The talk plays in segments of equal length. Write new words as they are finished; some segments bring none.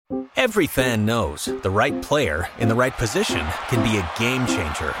Every fan knows the right player in the right position can be a game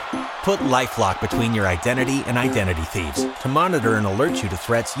changer. Put LifeLock between your identity and identity thieves to monitor and alert you to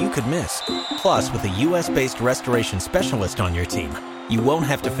threats you could miss. Plus, with a U.S.-based restoration specialist on your team, you won't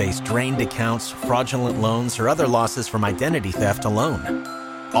have to face drained accounts, fraudulent loans, or other losses from identity theft alone.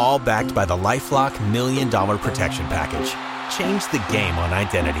 All backed by the LifeLock $1 Million Protection Package. Change the game on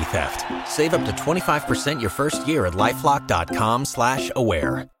identity theft. Save up to 25% your first year at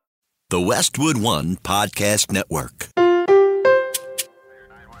LifeLock.com/aware. The Westwood One Podcast Network.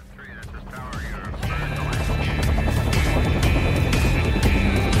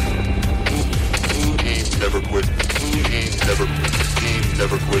 Never quit.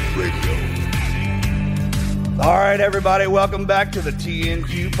 Never quit radio. All right, everybody, welcome back to the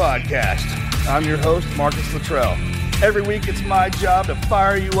TNQ Podcast. I'm your host, Marcus Luttrell. Every week, it's my job to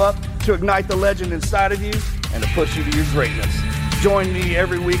fire you up, to ignite the legend inside of you, and to push you to your greatness. Join me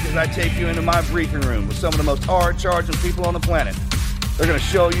every week as I take you into my briefing room with some of the most hard-charging people on the planet. They're going to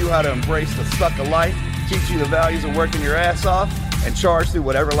show you how to embrace the suck of life, teach you the values of working your ass off, and charge through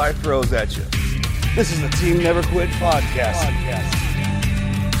whatever life throws at you. This is the Team Never Quit Podcast.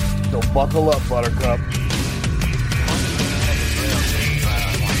 So buckle up, Buttercup.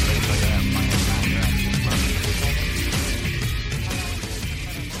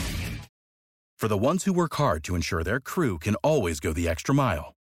 For the ones who work hard to ensure their crew can always go the extra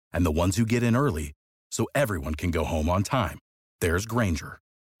mile, and the ones who get in early so everyone can go home on time, there's Grainger,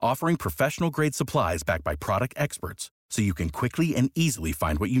 offering professional-grade supplies backed by product experts so you can quickly and easily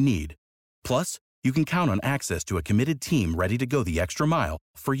find what you need. Plus, you can count on access to a committed team ready to go the extra mile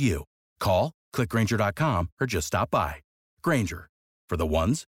for you. Call, click Grainger.com, or just stop by. Grainger, for the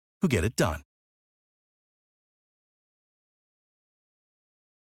ones who get it done.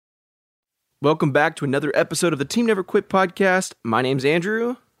 Welcome back to another episode of the Team Never Quit podcast. My name's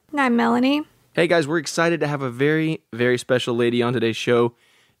Andrew. And I'm Melanie. Hey guys, we're excited to have a very, very special lady on today's show.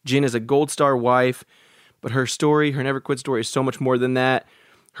 Jen is a Gold Star wife, but her story, her Never Quit story, is so much more than that.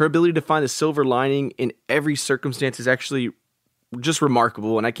 Her ability to find the silver lining in every circumstance is actually just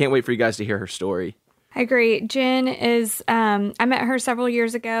remarkable, and I can't wait for you guys to hear her story. I agree. Jen is, I met her several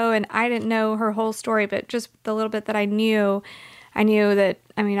years ago, and I didn't know her whole story, but just the little bit that I knew that,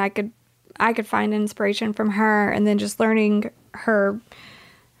 I could find inspiration from her, and then just learning her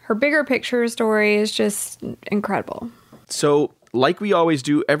bigger picture story is just incredible. So, like we always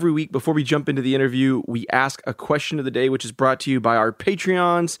do every week before we jump into the interview, we ask a question of the day, which is brought to you by our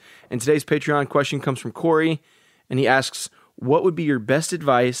Patreons. And today's Patreon question comes from Corey, and he asks, what would be your best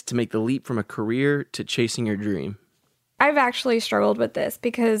advice to make the leap from a career to chasing your dream? I've actually struggled with this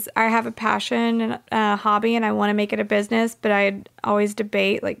because I have a passion and a hobby, and I want to make it a business, but I always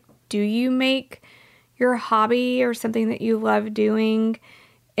debate, do you make your hobby or something that you love doing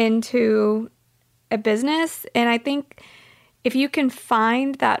into a business? And I think if you can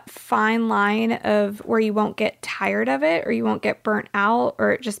find that fine line of where you won't get tired of it or you won't get burnt out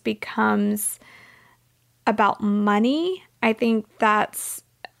or it just becomes about money, I think that's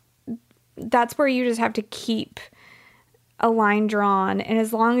where you just have to keep a line drawn. And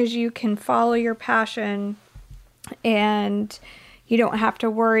as long as you can follow your passion and you don't have to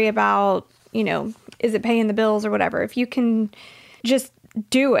worry about, is it paying the bills or whatever. If you can just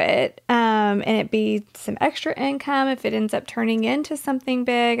do it and it be some extra income, if it ends up turning into something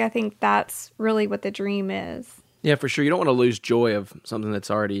big, I think that's really what the dream is. Yeah, for sure. You don't want to lose joy of something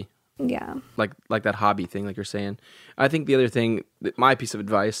that's already like that hobby thing, like you're saying. I think the other thing, my piece of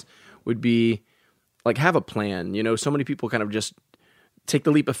advice would be have a plan. So many people kind of just take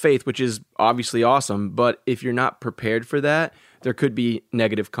the leap of faith, which is obviously awesome. But if you're not prepared for that, there could be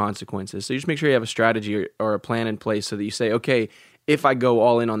negative consequences. So you just make sure you have a strategy or a plan in place so that you say, okay, if I go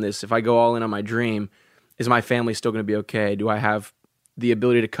all in on this, if I go all in on my dream, is my family still going to be okay? Do I have the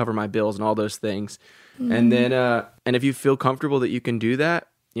ability to cover my bills and all those things? Mm-hmm. And then, and if you feel comfortable that you can do that,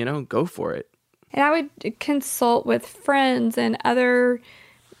 go for it. And I would consult with friends and other,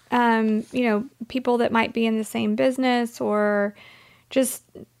 people that might be in the same business, or just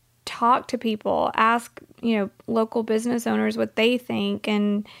talk to people, ask, local business owners what they think,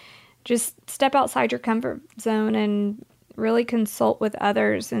 and just step outside your comfort zone and really consult with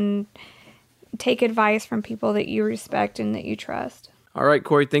others and take advice from people that you respect and that you trust. All right,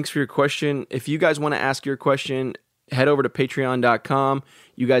 Corey, thanks for your question. If you guys want to ask your question, head over to patreon.com.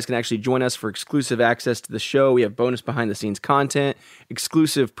 You guys can actually join us for exclusive access to the show. We have bonus behind-the-scenes content,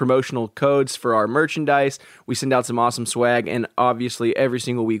 exclusive promotional codes for our merchandise. We send out some awesome swag, and obviously every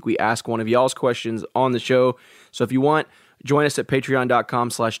single week we ask one of y'all's questions on the show. So if you want, join us at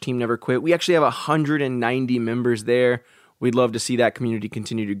patreon.com/teamneverquit. We actually have 190 members there. We'd love to see that community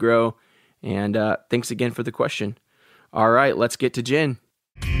continue to grow. And thanks again for the question. All right, let's get to Jen.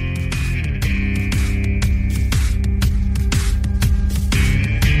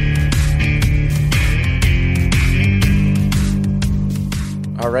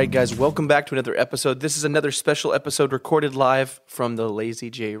 All right, guys, welcome back to another episode. This is another special episode recorded live from the Lazy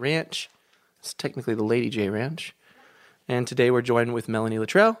J Ranch. It's technically the Lady J Ranch. And today we're joined with Melanie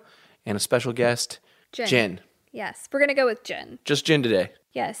Luttrell and a special guest, Jen. Yes, we're going to go with Jen. Just Jen today.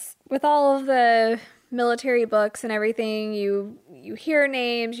 Yes. With all of the military books and everything, you hear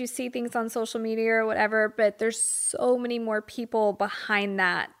names, you see things on social media or whatever, but there's so many more people behind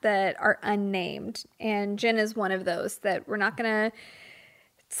that are unnamed. And Jen is one of those that we're not going to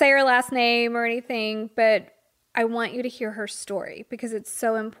say her last name or anything, but I want you to hear her story because it's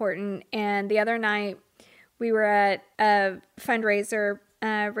so important. And the other night we were at a fundraiser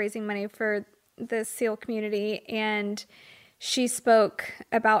raising money for the SEAL community, and she spoke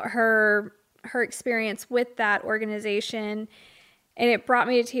about her experience with that organization, and it brought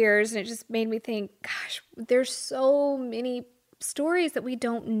me to tears, and it just made me think, gosh, there's so many stories that we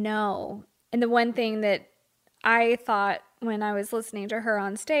don't know. And the one thing that I thought when I was listening to her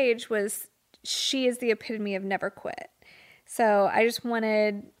on stage was she is the epitome of never quit. So I just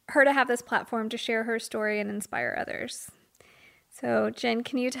wanted her to have this platform to share her story and inspire others. So Jen,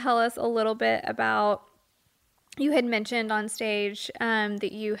 can you tell us a little bit about, you had mentioned on stage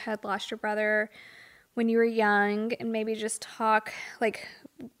that you had lost your brother when you were young, and maybe just talk like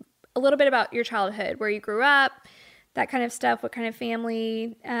a little bit about your childhood, where you grew up, that kind of stuff, what kind of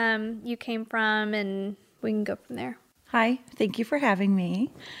family you came from, and we can go from there. Hi, thank you for having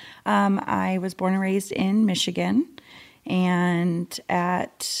me. I was born and raised in Michigan, and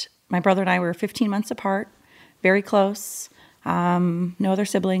my brother and I were 15 months apart, very close, no other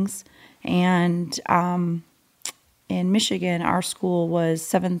siblings. And in Michigan, our school was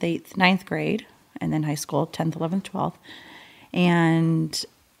 7th, 8th, 9th grade, and then high school, 10th, 11th, 12th. And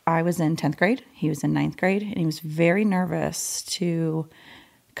I was in 10th grade, he was in 9th grade, and he was very nervous to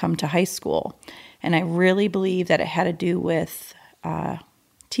come to high school. And I really believe that it had to do with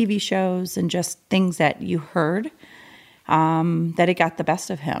TV shows and just things that you heard, that it got the best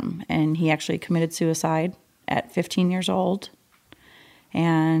of him. And he actually committed suicide at 15 years old.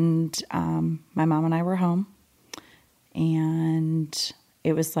 And my mom and I were home. And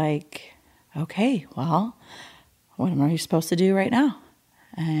it was like, okay, well, what am I supposed to do right now?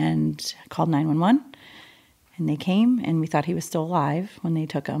 And I called 911. And they came, and we thought he was still alive when they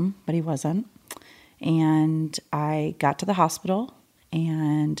took him, but he wasn't. And I got to the hospital,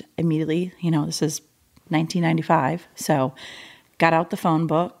 and immediately, this is 1995, so got out the phone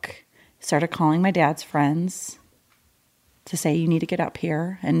book, started calling my dad's friends to say, you need to get up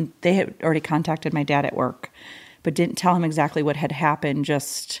here. And they had already contacted my dad at work, but didn't tell him exactly what had happened,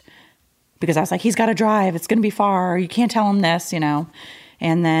 just because I was like, he's got to drive. It's going to be far. You can't tell him this,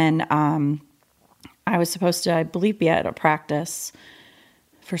 And then I was supposed to, I believe, be at a practice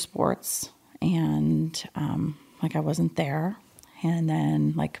for sports. And, I wasn't there. And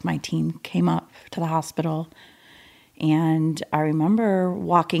then, my team came up to the hospital. And I remember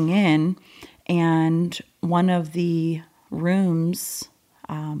walking in, and one of the rooms,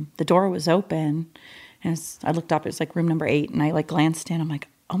 the door was open. And I looked up, it was room number 8. And I glanced in, I'm like,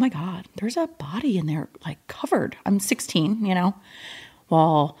 oh my God, there's a body in there, covered. I'm 16,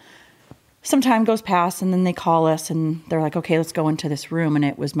 Well, some time goes past, and then they call us, and they're like, okay, let's go into this room. And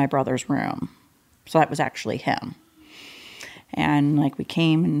it was my brother's room. So that was actually him. And we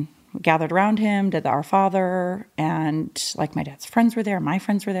came and we gathered around him, did the Our Father, and my dad's friends were there, my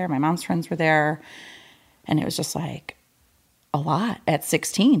friends were there, my mom's friends were there. And it was just a lot at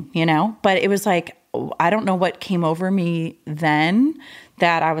 16, But it was I don't know what came over me then,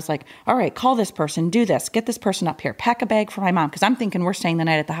 that I was like, all right, call this person, do this, get this person up here, pack a bag for my mom, because I'm thinking we're staying the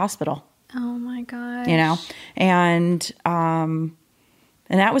night at the hospital. Oh my gosh. And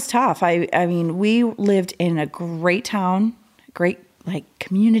that was tough. I mean, we lived in a great town, great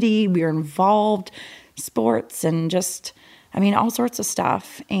community. We were involved, sports, and just, all sorts of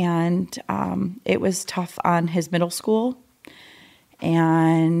stuff. And it was tough on his middle school.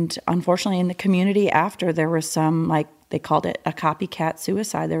 And unfortunately, in the community after, there was some, they called it a copycat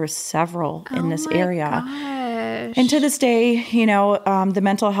suicide. There were several in this area. Gosh. And to this day, the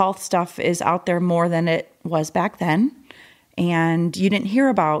mental health stuff is out there more than it was back then. And you didn't hear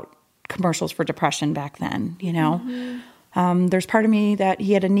about commercials for depression back then, Mm-hmm. There's part of me that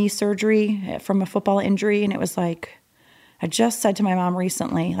he had a knee surgery from a football injury. And it was I just said to my mom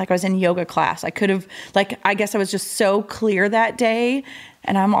recently, I was in yoga class. I could have, I guess I was just so clear that day.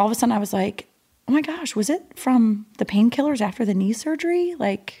 And all of a sudden I was like, oh my gosh, was it from the painkillers after the knee surgery?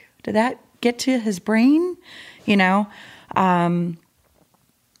 Like, did that get to his brain? You know? And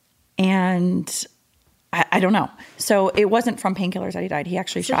I don't know. So it wasn't from painkillers that he died. He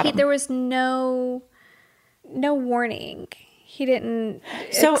actually shot him. There was no warning. He didn't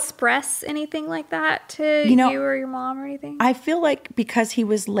express anything like that to you or your mom or anything? I feel like because he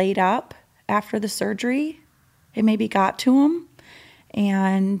was laid up after the surgery, it maybe got to him.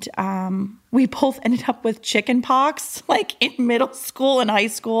 And we both ended up with chicken pox, like in middle school and high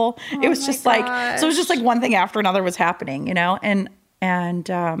school. It was just like, so it was just like one thing after another was happening, you know? And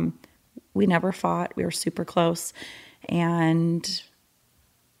we never fought. We were super close. And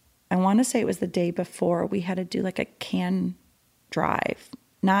I want to say it was the day before we had to do like a can drive,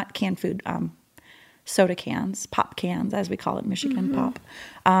 not canned food, soda cans, pop cans, as we call it, Michigan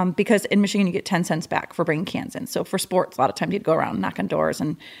pop. Because in Michigan, you get 10 cents back for bringing cans in. So for sports, a lot of times you'd go around and knock on doors,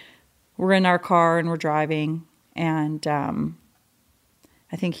 and we're in our car and we're driving. And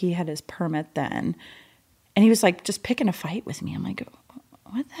I think he had his permit then. And he was like just picking a fight with me. I'm like,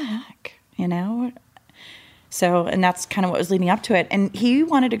 what the heck? You know? So, and that's kind of what was leading up to it. And he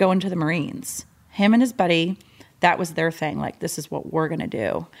wanted to go into the Marines. Him and his buddy, that was their thing. Like, this is what we're going to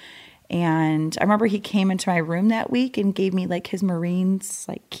do. And I remember he came into my room that week and gave me like his Marines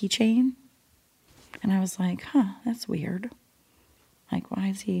like keychain. And I was like, that's weird. Like, why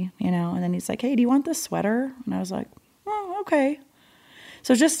is he, you know? And then he's like, hey, do you want this sweater? And I was like, oh, okay.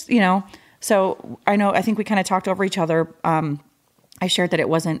 So just, you know, so I think we kind of talked over each other. I shared that it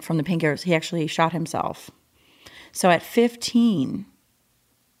wasn't from the painkillers. He actually shot himself. So at 15,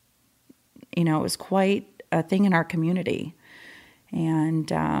 you know, it was quite a thing in our community.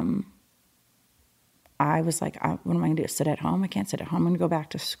 And I was like, what am I going to do? Sit at home? I can't sit at home. I'm going to go back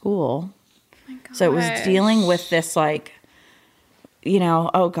to school. Oh, so it was dealing with this, like, you know,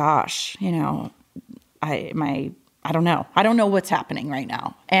 oh gosh, you know, I don't know. I don't know what's happening right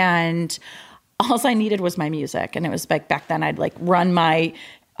now. And all I needed was my music. And it was like, back then I'd like run my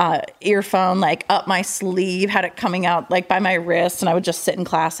earphone like up my sleeve, had it coming out like by my wrist, and I would just sit in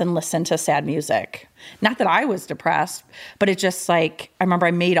class and listen to sad music. Not that I was depressed, but it just like, I remember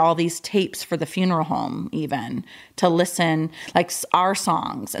I made all these tapes for the funeral home even to listen, like our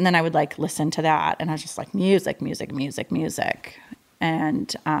songs. And then I would like listen to that. And I was just like, music.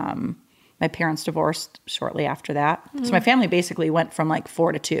 And my parents divorced shortly after that. So my family basically went from like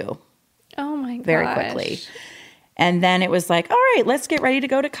 4 to 2. Oh my gosh. Very quickly. And then it was like, all right, let's get ready to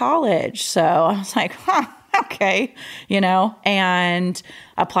go to college. So I was like, okay, you know, and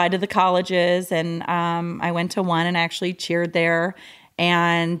applied to the colleges. And I went to one and actually cheered there.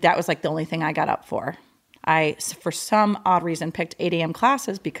 And that was like the only thing I got up for. I, for some odd reason, picked 8 a.m.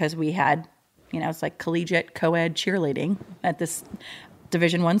 classes because we had, you know, it's like collegiate co-ed cheerleading at this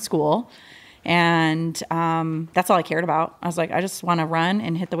Division I school. And that's all I cared about. I was like, I just want to run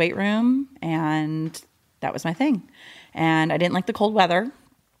and hit the weight room. And that was my thing. And I didn't like the cold weather.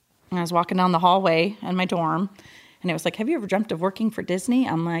 And I was walking down the hallway in my dorm, and it was like, have you ever dreamt of working for Disney?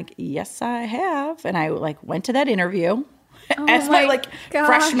 I'm like, yes, I have. And I like went to that interview as my like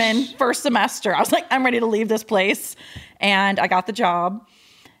freshman first semester. I was like, I'm ready to leave this place. And I got the job.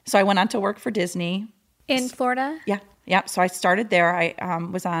 So I went on to work for Disney. In Florida? Yeah. Yeah. So I started there. I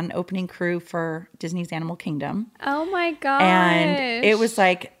was on opening crew for Disney's Animal Kingdom. Oh my gosh. And it was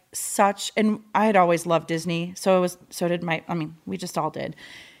like and I had always loved Disney. So did we just all did.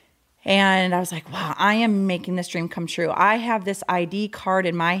 And I was like, wow, I am making this dream come true. I have this ID card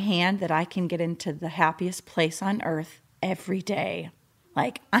in my hand that I can get into the happiest place on earth every day.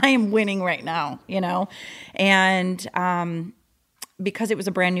 Like, I am winning right now, you know? And because it was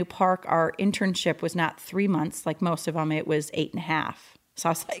a brand new park, our internship was not 3 months like most of them. It was 8.5. So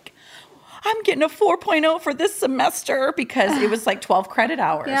I was like, I'm getting a 4.0 for this semester because it was like 12 credit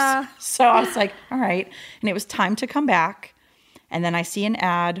hours. Yeah. So I was like, all right. And it was time to come back. And then I see an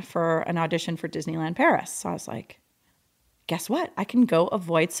ad for an audition for Disneyland Paris. So I was like, guess what? I can go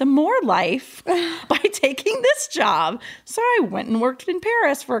avoid some more life by taking this job. So I went and worked in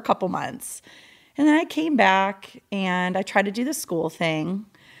Paris for a couple months. And then I came back and I tried to do the school thing.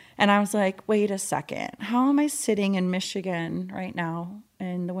 And I was like, wait a second. How am I sitting in Michigan right now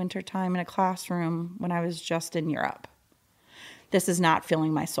in the wintertime in a classroom when I was just in Europe? This is not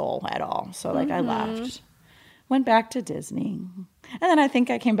filling my soul at all. So like I left, went back to Disney. And then I think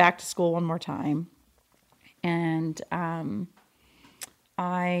I came back to school one more time. And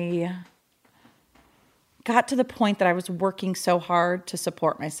I got to the point that I was working so hard to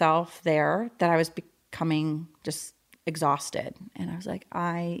support myself there that I was becoming just exhausted. And I was like,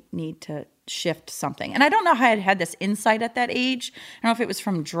 I need to shift something. And I don't know how I had this insight at that age. I don't know if it was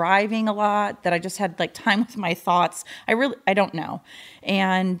from driving a lot, that I just had like time with my thoughts. I don't know.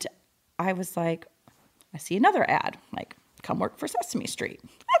 And I was like, I see another ad, like, come work for Sesame Street.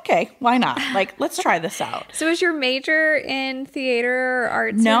 Okay, why not? Like, let's try this out. So was your major in theater or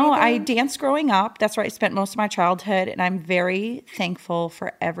arts? No, I danced growing up. That's where I spent most of my childhood. And I'm very thankful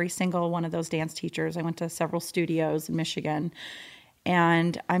for every single one of those dance teachers. I went to several studios in Michigan.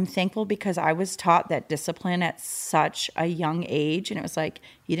 And I'm thankful because I was taught that discipline at such a young age. And it was like,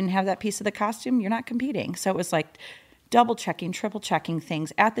 you didn't have that piece of the costume, you're not competing. So it was like double checking, triple checking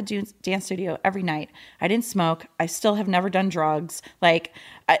things at the dance studio every night. I didn't smoke. I still have never done drugs. Like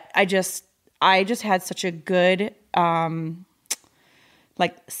I just had such a good,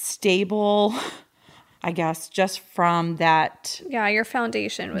 like stable, I guess, just from that. Yeah. Your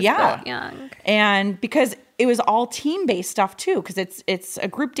foundation was built young. And because it was all team-based stuff too, because it's a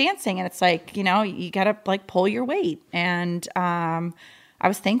group dancing, and it's like, you know, you got to like pull your weight. And I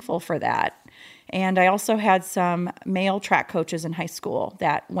was thankful for that. And I also had some male track coaches in high school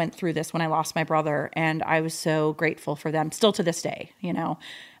that went through this when I lost my brother. And I was so grateful for them, still to this day, you know.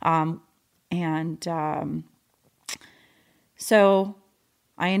 So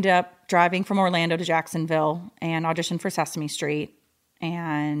I ended up driving from Orlando to Jacksonville and auditioned for Sesame Street.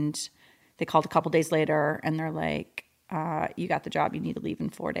 And they called a couple days later and they're like, you got the job. You need to leave in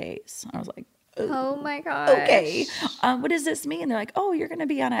 4 days. I was like, oh my gosh. Okay. What does this mean? They're like, oh, you're going to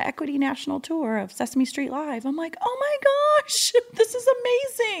be on an Equity National tour of Sesame Street Live. I'm like, oh my gosh, this is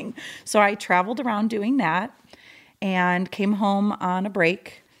amazing. So I traveled around doing that and came home on a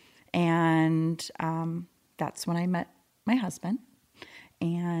break. And that's when I met my husband.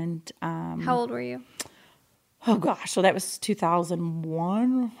 And how old were you? Oh gosh. So that was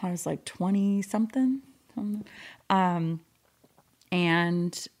 2001. I was like 20 something.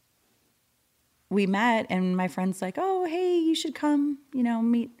 And we met, and my friend's like, oh, hey, you should come, you know,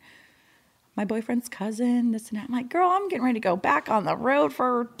 meet my boyfriend's cousin, this and that. I'm like, girl, I'm getting ready to go back on the road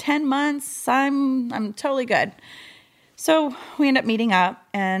for 10 months. I'm totally good. So we end up meeting up,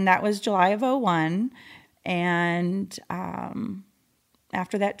 and that was July of 2001. And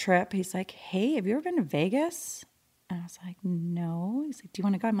after that trip, he's like, hey, have you ever been to Vegas? And I was like, no. He's like, do you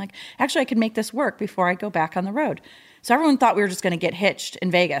want to go? I'm like, actually, I could make this work before I go back on the road. So everyone thought we were just going to get hitched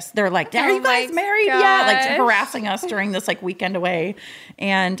in Vegas. They're like, are you guys married yet? Like harassing us during this like weekend away.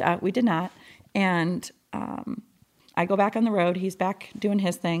 And we did not. And I go back on the road. He's back doing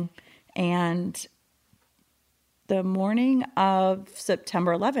his thing. And the morning of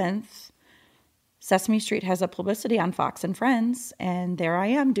September 11th, Sesame Street has a publicity on Fox and Friends. And there I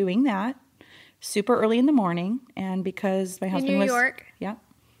am doing that. Super early in the morning, and because my husband was in New York,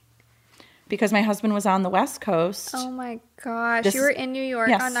 because my husband was on the West Coast. Oh my gosh, you were in New York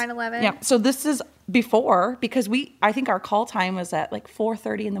on 9/11. Yeah, so this is before, because I think our call time was at like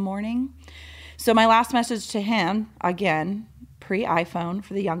 4:30 in the morning. So my last message to him, again, pre-iPhone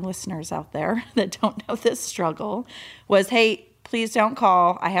for the young listeners out there that don't know this struggle, was, hey, please don't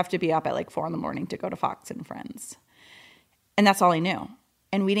call. I have to be up at like 4 in the morning to go to Fox and Friends, and that's all he knew.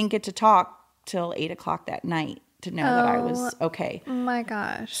 And we didn't get to talk till 8 o'clock that night to know that I was okay. Oh my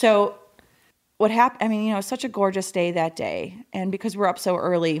gosh. So what happened, I mean, you know, such a gorgeous day that day. And because we're up so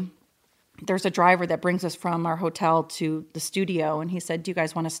early, there's a driver that brings us from our hotel to the studio. And he said, do you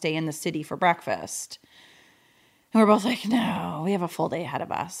guys want to stay in the city for breakfast? And we're both like, no, we have a full day ahead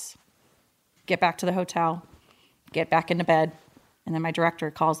of us. Get back to the hotel, get back into bed. And then my director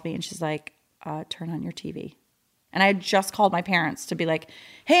calls me and she's like, turn on your TV. And I had just called my parents to be like,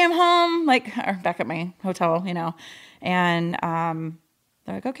 hey, I'm home, like, or back at my hotel, you know. And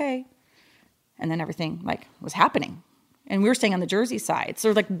they're like, okay. And then everything, like, was happening. And we were staying on the Jersey side.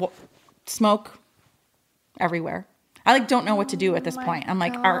 So, like, smoke everywhere. I, like, don't know what to do at this point. I'm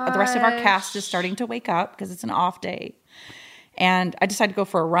like, the rest of our cast is starting to wake up because it's an off day. And I decided to go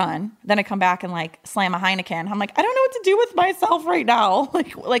for a run. Then I come back and, like, slam a Heineken. I'm like, I don't know what to do with myself right now.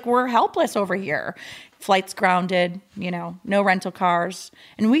 Like we're helpless over here. Flights grounded, you know, no rental cars.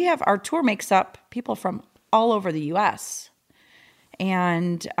 And our tour makes up people from all over the U.S.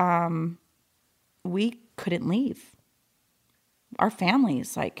 And we couldn't leave. Our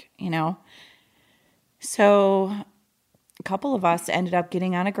families, like, you know. So a couple of us ended up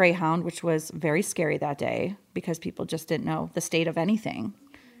getting on a Greyhound, which was very scary that day because people just didn't know the state of anything.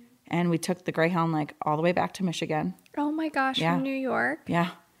 And we took the Greyhound, like, all the way back to Michigan. Oh, my gosh, from New York?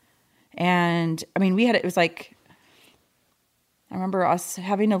 Yeah. And, I mean, it was like, I remember us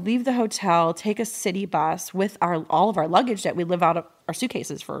having to leave the hotel, take a city bus with all of our luggage that we live out of our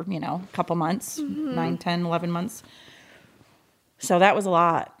suitcases for, you know, a couple months, 9, 10, 11 months. So that was a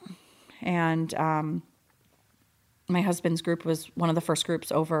lot. And my husband's group was one of the first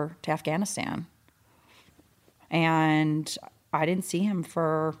groups over to Afghanistan. And I didn't see him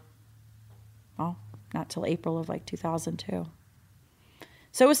for, well, not till April of like 2002.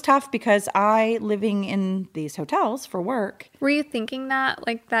 So it was tough because living in these hotels for work. Were you thinking that,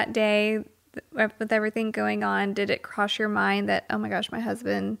 like that day with everything going on, did it cross your mind that, oh my gosh, my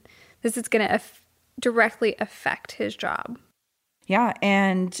husband, this is going to directly affect his job? Yeah.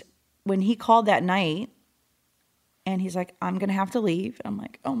 And when he called that night and he's like, I'm going to have to leave. I'm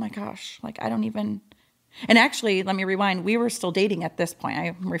like, oh my gosh, like I don't even. And actually, let me rewind. We were still dating at this point.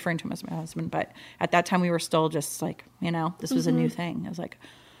 I'm referring to him as my husband, but at that time we were still just like, this was a new thing. I was like,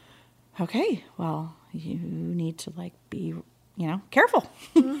 okay, well, you need to like be, careful.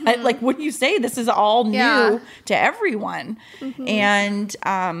 Like, what do you say? This is all new to everyone. And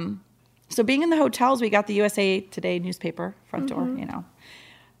so being in the hotels, we got the USA Today newspaper front door,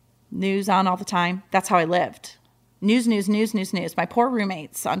 news on all the time. That's how I lived. News. My poor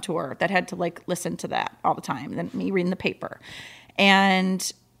roommates on tour that had to like listen to that all the time. Then me reading the paper.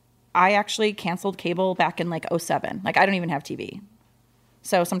 And I actually canceled cable back in like 2007. Like I don't even have TV.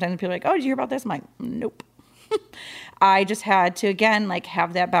 So sometimes people are like, oh, did you hear about this? I'm like, nope. I just had to, again, like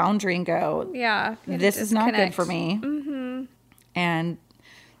have that boundary and go, this is not good for me. And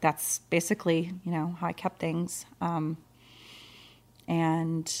that's basically, how I kept things.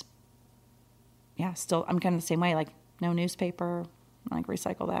 And yeah, still, I'm kind of the same way, like no newspaper, like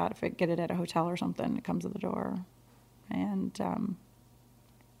recycle that. If I get it at a hotel or something, it comes to the door. And so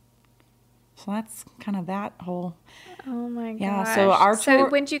that's kind of that whole. Oh my gosh. Yeah, so our tour. So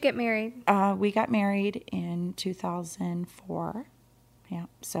when did you get married? We got married in 2004. Yeah,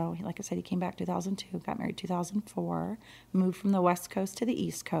 so like I said, he came back 2002, got married 2004, moved from the West Coast to the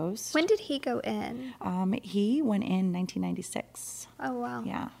East Coast. When did he go in? He went in 1996. Oh, wow.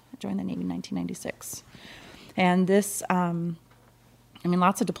 Yeah, joined the Navy in 1996. And this,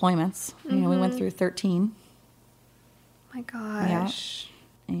 lots of deployments. We went through 13. Oh my gosh.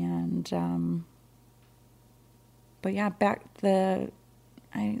 Yeah. And, but yeah, to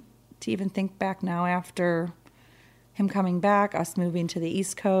even think back now after him coming back, us moving to the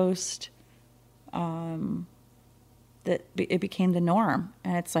East Coast, that it became the norm.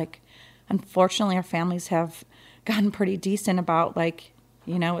 And it's like, unfortunately, our families have gotten pretty decent about like,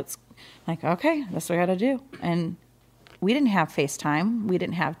 it's like, okay, that's what we got to do. And we didn't have FaceTime. We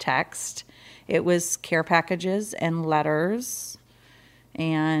didn't have text. It was care packages and letters.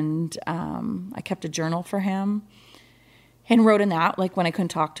 And I kept a journal for him and wrote in that, like when I couldn't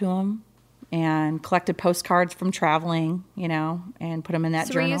talk to him. And collected postcards from traveling, and put them in that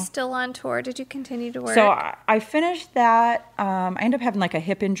journal. So were you still on tour? Did you continue to work? So I finished that. I ended up having like a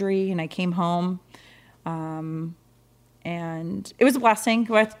hip injury, and I came home. And it was a blessing.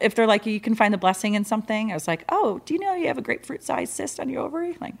 If they're like, you can find the blessing in something. I was like, oh, do you know you have a grapefruit-sized cyst on your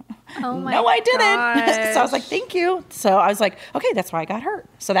ovary? Like, oh my no, I didn't. gosh. So I was like, thank you. So I was like, okay, that's why I got hurt.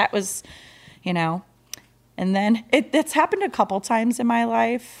 So that was, and then it's happened a couple times in my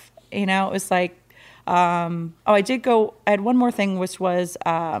life. It was like, I had one more thing, which was,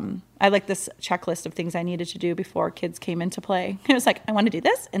 I like this checklist of things I needed to do before kids came into play. It was like, I want to do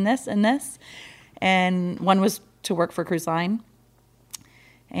this and this and this. And one was to work for Cruise Line.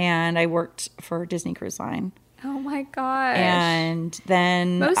 And I worked for Disney Cruise Line. Oh my gosh. And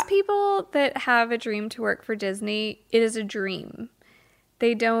then most people that have a dream to work for Disney, it is a dream.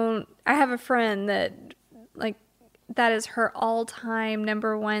 I have a friend that like, that is her all-time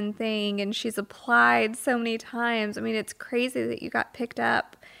number one thing, and she's applied so many times. I mean, it's crazy that you got picked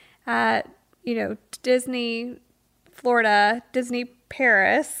up at, Disney Florida, Disney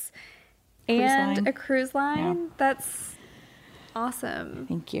Paris, and a cruise line. Yeah. That's awesome.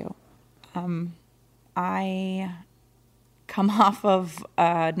 Thank you. I come off of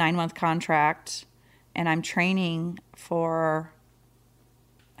a 9-month contract, and I'm training for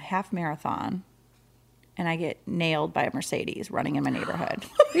a half marathon. And I get nailed by a Mercedes running in my neighborhood.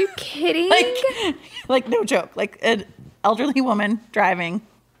 Are you kidding? like no joke. Like an elderly woman driving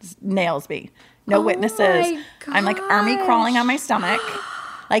nails me. No witnesses. I'm like army crawling on my stomach,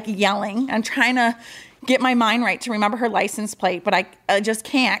 like yelling. I'm trying to get my mind right to remember her license plate, but I just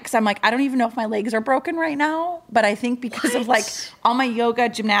can't because I'm like, I don't even know if my legs are broken right now. But I think because of like all my yoga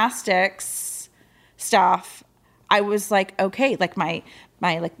gymnastics stuff, I was like, okay, like my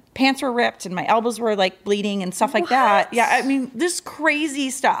like pants were ripped and my elbows were like bleeding and stuff like that. Yeah, I mean, this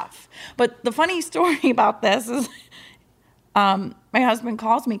crazy stuff. But the funny story about this is my husband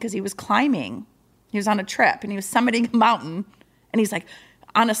calls me because he was climbing. He was on a trip and he was summiting a mountain. And he's like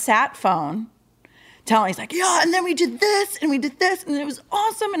on a sat phone telling, he's like, yeah, and then we did this, and we did this, and it was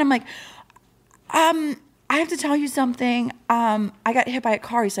awesome. And I'm like, I have to tell you something. I got hit by a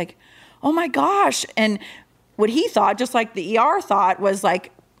car. He's like, oh my gosh. And what he thought, just like the ER thought, was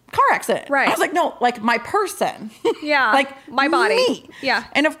like, car accident. Right. I was like, no, like my person. Yeah. Like my body. Me. Yeah.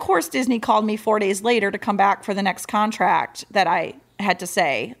 And of course, Disney called me 4 days later to come back for the next contract that I had to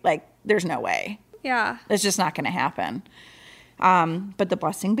say, like, there's no way. Yeah. It's just not going to happen. But the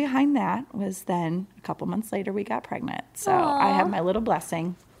blessing behind that was then a couple months later, we got pregnant. So I have my little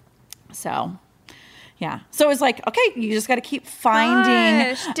blessing. So, yeah. So it was like, okay, you just got to keep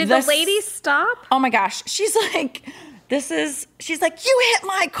finding. Gosh. Did the lady stop? Oh my gosh. She's like, she's like, you hit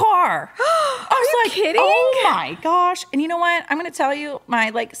my car. I was like, kidding? Oh my gosh. And you know what? I'm going to tell you, my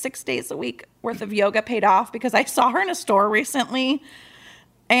like 6 days a week worth of yoga paid off, because I saw her in a store recently.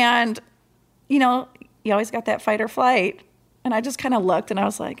 And, you know, you always got that fight or flight. And I just kind of looked and I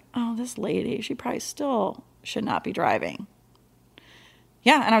was like, oh, this lady, she probably still should not be driving.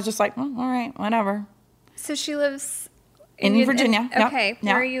 Yeah. And I was just like, well, all right, whatever. So she lives in Virginia. Okay.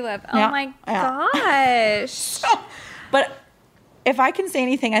 Yep. Where you live. Yep. Oh my gosh. But if I can say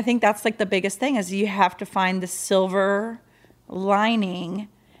anything, I think that's like the biggest thing is you have to find the silver lining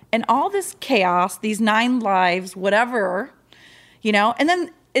and all this chaos, these 9 lives, whatever, you know, and then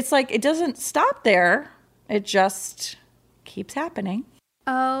it's like, it doesn't stop there. It just keeps happening.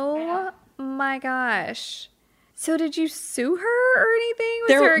 Oh my gosh. So did you sue her or anything?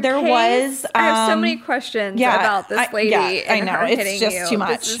 Was there a case? was. I have so many questions about this lady. I know. Her It's just you. too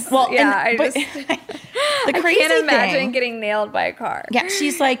much. The crazy I can't imagine thing, getting nailed by a car. Yeah,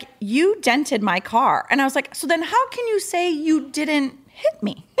 she's like, you dented my car. And I was like, so then how can you say you didn't hit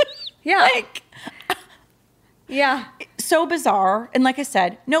me? Yeah. Like, yeah. so bizarre. And like I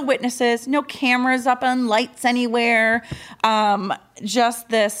said, no witnesses, no cameras up on lights anywhere. Just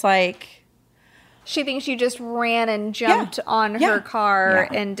this like... She thinks you just ran and jumped on her car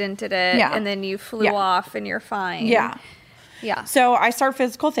and dented it, and then you flew off and you're fine. Yeah. Yeah. So I start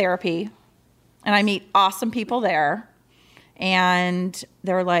physical therapy, and I meet awesome people there. And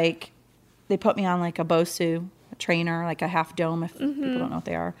they're like, they put me on like a BOSU, a trainer, like a half dome, if people don't know what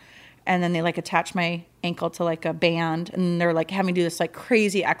they are. And then they like attach my ankle to like a band, and they're like having me do this like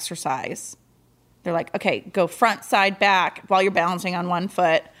crazy exercise. They're like, okay, go front, side, back while you're balancing on one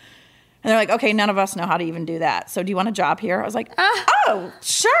foot. And they're like, okay, none of us know how to even do that. So do you want a job here? I was like, oh,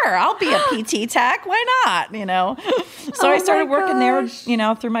 sure. I'll be a PT tech. Why not? You know? So I started working there, you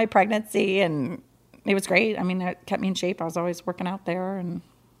know, through my pregnancy, and it was great. I mean, it kept me in shape. I was always working out there, and,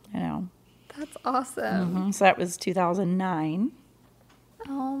 you know. That's awesome. So that was 2009.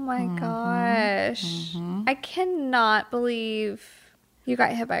 Oh my gosh. I cannot believe you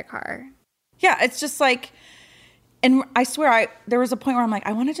got hit by a car. Yeah, it's just like... And I swear, there was a point where I'm like,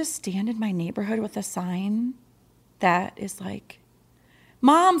 I want to just stand in my neighborhood with a sign that is like,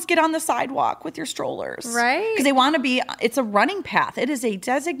 moms, get on the sidewalk with your strollers. Right. Because they want to be, it's a running path. It is a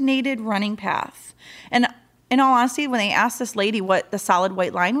designated running path. And in all honesty, when they asked this lady what the solid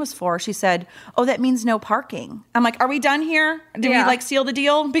white line was for, she said, oh, that means no parking. I'm like, are we done here? Do we like seal the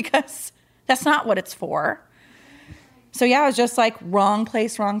deal? Because that's not what it's for. So yeah, it was just like wrong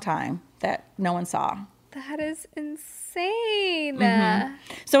place, wrong time that no one saw. That is insane.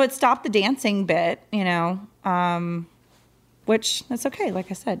 So it stopped the dancing bit, you know, which that's okay.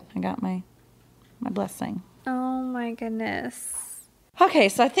 Like I said, I got my blessing. Oh my goodness. Okay,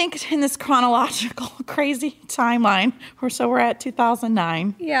 so I think in this chronological crazy timeline, we're at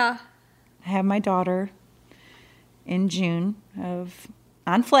 2009. Yeah. I have my daughter in June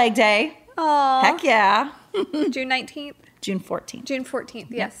on Flag Day. Oh. Heck yeah. June 19th? June 14th. June 14th,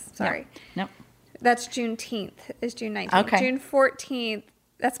 yes. Sorry. Nope. That's Juneteenth, is June 19th. Okay. June 14th,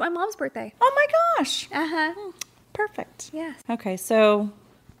 that's my mom's birthday. Oh my gosh. Uh-huh. Perfect. Yes. Okay, so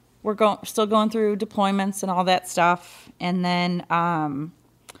we're still going through deployments and all that stuff. And then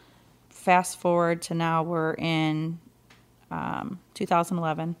fast forward to now, we're in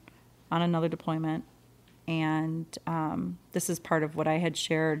 2011 on another deployment. And this is part of what I had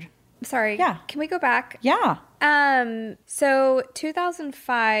shared. Sorry. Yeah. Can we go back? Yeah. So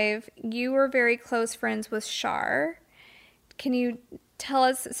 2005, you were very close friends with Shar. Can you tell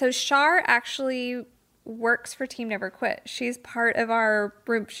us? So Shar actually works for Team Never Quit. She's part of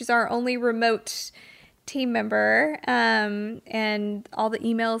she's our only remote team member. And all the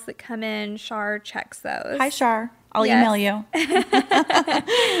emails that come in, Shar checks those. Hi, Shar. I'll email you.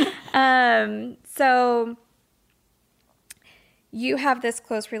 So you have this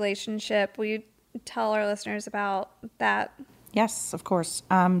close relationship. Will you tell our listeners about that? Yes, of course.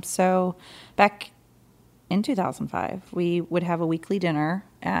 So back in 2005, we would have a weekly dinner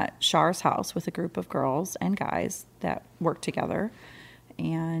at Char's house with a group of girls and guys that worked together.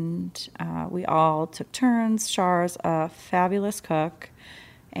 And we all took turns. Char's a fabulous cook.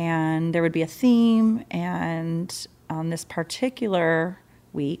 And there would be a theme. And on this particular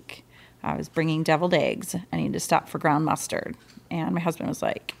week, I was bringing deviled eggs. I needed to stop for ground mustard. And my husband was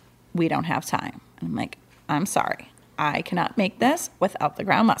like, we don't have time. And I'm like, I'm sorry. I cannot make this without the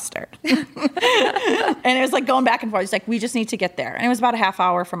ground mustard. And it was like going back and forth. He's like, we just need to get there. And it was about a half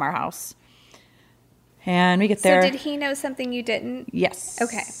hour from our house. And we get there. So did he know something you didn't? Yes.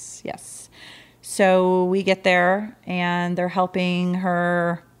 Okay. Yes. So we get there, and they're helping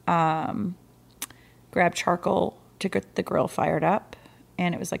her grab charcoal to get the grill fired up.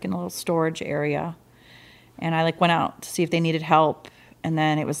 And it was like in a little storage area. And I like went out to see if they needed help. And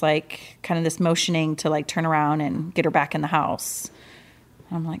then it was like kind of this motioning to like turn around and get her back in the house.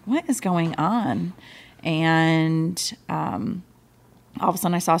 I'm like, what is going on? And all of a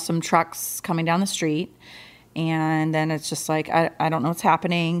sudden I saw some trucks coming down the street. And then it's just like, I don't know what's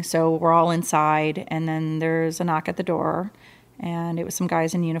happening. So we're all inside. And then there's a knock at the door. And it was some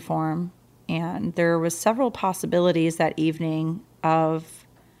guys in uniform. And there was several possibilities that evening of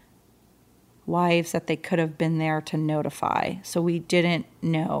wives that they could have been there to notify. So we didn't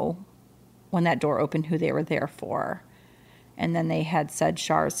know when that door opened who they were there for. And then they had said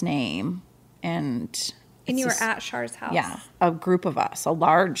Char's name. And you were at Char's house. Yeah, a group of us, a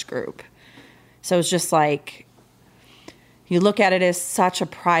large group. So it's just like, you look at it as such a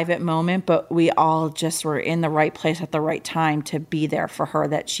private moment, but we all just were in the right place at the right time to be there for her,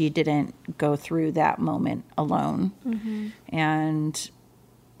 that she didn't go through that moment alone. Mm-hmm. And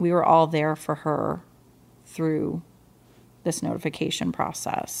we were all there for her through this notification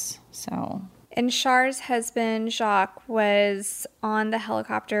process. So. And Char's husband, Jacques, was on the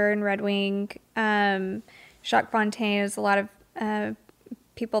helicopter in Red Wing. Jacques Fontaine is a lot of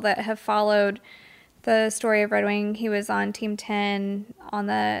people that have followed the story of Red Wing. He was on Team 10 on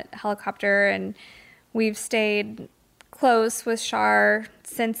the helicopter, and we've stayed close with Char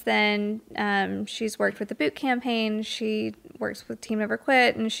since then. She's worked with the boot campaign. She works with Team Never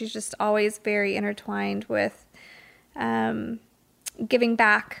Quit, and she's just always very intertwined with giving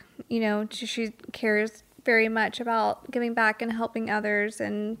back. You know, she cares very much about giving back and helping others,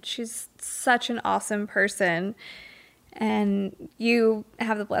 and she's such an awesome person. And you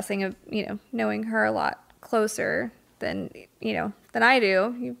have the blessing of, you know, knowing her a lot closer than I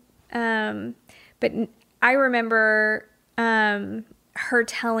do. But I remember her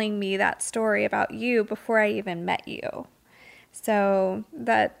telling me that story about you before I even met you. So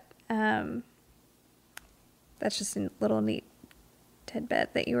that's just a little neat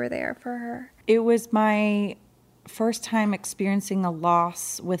tidbit that you were there for her. It was my first time experiencing a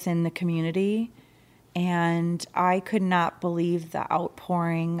loss within the community, and I could not believe the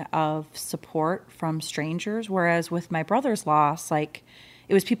outpouring of support from strangers. Whereas with my brother's loss, like,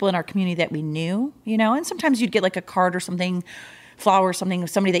 it was people in our community that we knew, you know, and sometimes you'd get like a card or something, flower or something,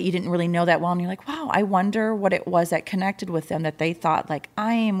 somebody that you didn't really know that well, and you're like, wow, I wonder what it was that connected with them, that they thought, like,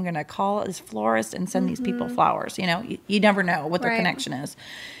 I am going to call this florist and send these people flowers. You know, you never know what their connection is.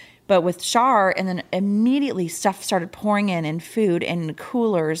 But with Char, and then immediately stuff started pouring in food and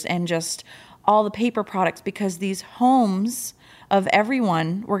coolers and just all the paper products, because these homes of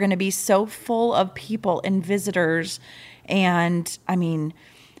everyone were going to be so full of people and visitors. And I mean,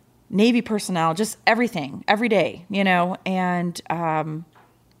 Navy personnel, just everything, every day, you know. And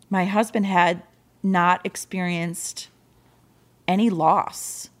my husband had not experienced any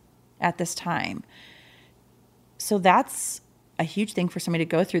loss at this time. So that's a huge thing for somebody to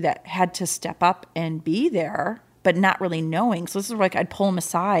go through, that had to step up and be there, but not really knowing. So this is like, I'd pull him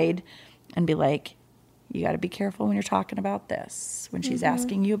aside and be like, you got to be careful when you're talking about this. When she's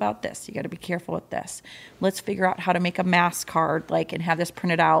asking you about this, you got to be careful with this. Let's figure out how to make a mass card, like, and have this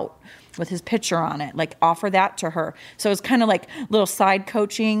printed out with his picture on it. Like, offer that to her. So it's kind of like little side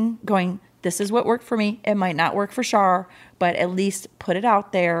coaching, going, this is what worked for me. It might not work for Char, but at least put it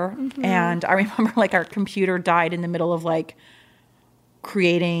out there. Mm-hmm. And I remember, like, our computer died in the middle of, like,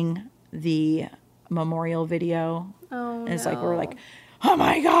 creating the memorial video. Oh, and it's no. like, we're like, oh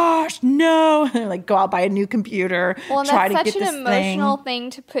my gosh, no. Like, go out, buy a new computer, well, try to get that's this such an emotional thing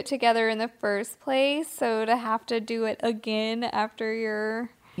to put together in the first place. So to have to do it again after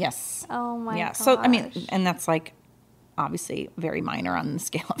your... Yes. Oh my gosh. So, I mean, and that's like, obviously very minor on the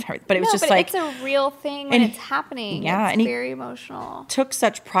scale of everything. But it was just like... it's a real thing when it's happening. Yeah. It's and very emotional. Took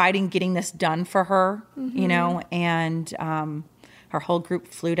such pride in getting this done for her, you know, and our whole group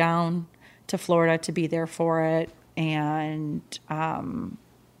flew down to Florida to be there for it. And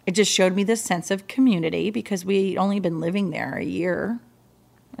it just showed me this sense of community, because we'd only been living there a year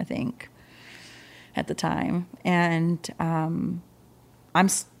I think, at the time. And I'm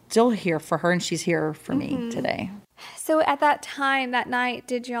still here for her, and she's here for me today. So at that time, that night,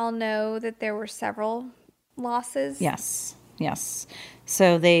 did y'all know that there were several losses? Yes.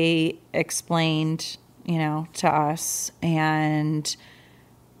 So they explained, to us, and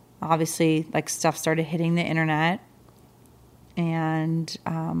obviously, like, stuff started hitting the internet, and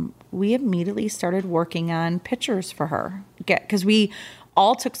we immediately started working on pictures for her, because we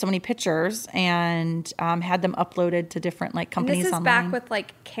all took so many pictures and had them uploaded to different, like, companies online. This is back with,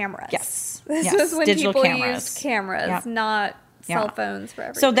 like, cameras. Yes. This was when digital people cameras. used cameras, not cell phones for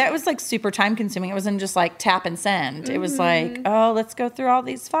everything. So that was, like, super time consuming. It wasn't just like tap and send. It was like, oh, let's go through all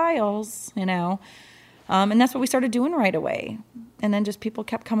these files, and that's what we started doing right away. And then just people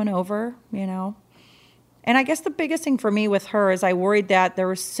kept coming over, And I guess the biggest thing for me with her is I worried that there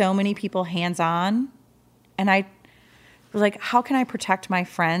were so many people hands-on, and I was like, how can I protect my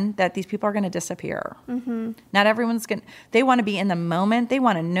friend that these people are going to disappear? Not everyone's going to, they want to be in the moment. They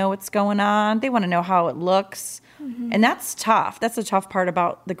want to know what's going on. They want to know how it looks. And that's tough. That's the tough part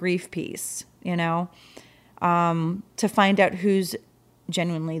about the grief piece, to find out who's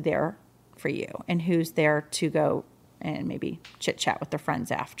genuinely there for you and who's there to go and maybe chit chat with their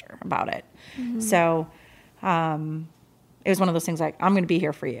friends after about it. So it was one of those things like, I'm going to be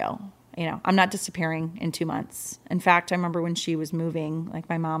here for you. I'm not disappearing in 2 months. In fact, I remember when she was moving, like,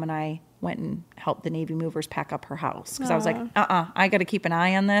 my mom and I went and helped the Navy movers pack up her house. Because I was like, I got to keep an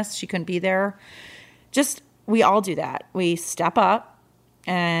eye on this. She couldn't be there. We all do that. We step up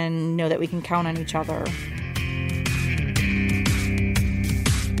and know that we can count on each other.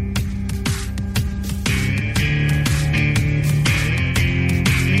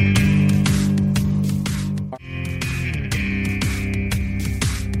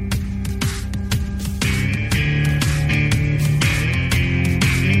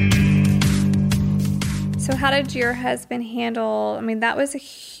 So how did your husband handle, that was a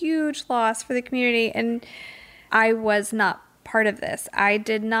huge loss for the community, and I was not part of this. I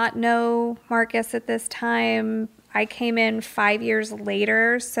did not know Marcus at this time. I came in 5 years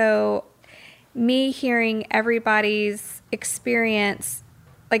later, so me hearing everybody's experience,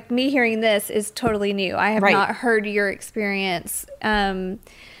 like me hearing this is totally new. I have not heard your experience.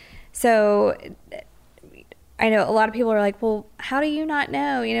 So I know a lot of people are like, well, how do you not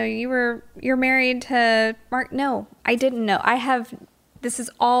know? You're married to Mark. No, I didn't know. This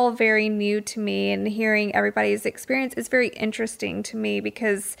is all very new to me, and hearing everybody's experience is very interesting to me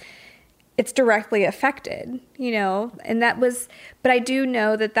because it's directly affected, and but I do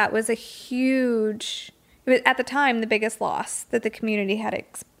know that was a huge, at the time, the biggest loss that the community had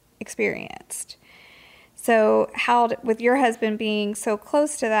experienced. So with your husband being so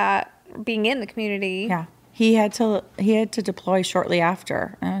close to that, being in the community. Yeah. He had to deploy shortly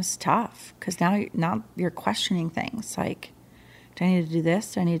after, and it was tough because now you're questioning things like, do I need to do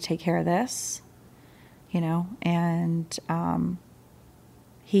this? Do I need to take care of this? And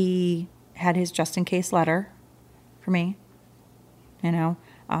he had his just in case letter for me, and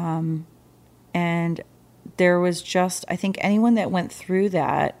there was just, I think anyone that went through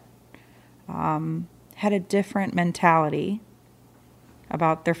that had a different mentality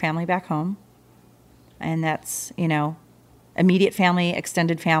about their family back home. And that's, immediate family,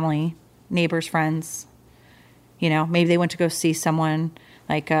 extended family, neighbors, friends. Maybe they went to go see someone,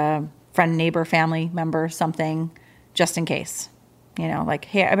 like a friend, neighbor, family member, something, just in case. Like,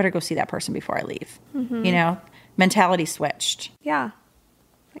 hey, I better go see that person before I leave. Mentality switched. Yeah.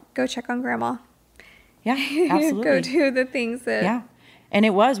 Like, go check on grandma. Yeah, absolutely. Go do the things that... Yeah. And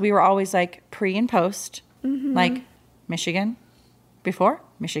we were always like pre and post, like Michigan before,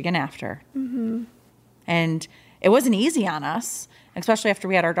 Michigan after. And it wasn't easy on us, especially after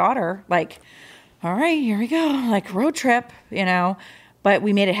we had our daughter. Like, all right, here we go, like road trip, But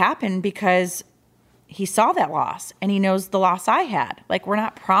we made it happen because he saw that loss and he knows the loss I had. Like, we're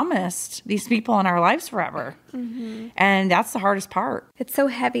not promised these people in our lives forever. And that's the hardest part. It's so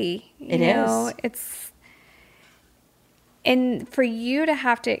heavy. It is. And for you to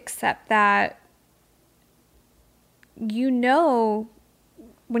have to accept that,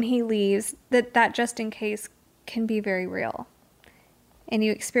 when he leaves, that just in case can be very real. And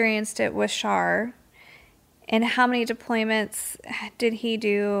you experienced it with Shar. And how many deployments did he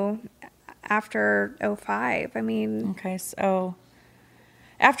do after 05? Okay, so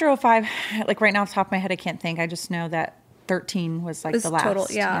after 05, like right now off the top of my head, I can't think. I just know that 13 was like the last. Total,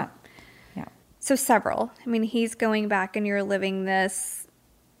 yeah. So several. He's going back and you're living this.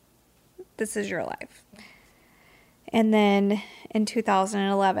 This is your life. And then in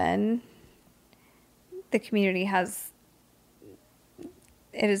 2011, the community has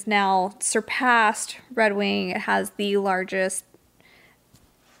it has now surpassed Red Wing. It has the largest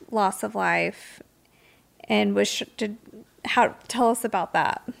loss of life. And tell us about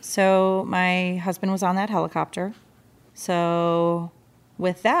that. So my husband was on that helicopter. So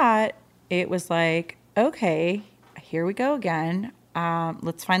with that, it was like, okay, here we go again.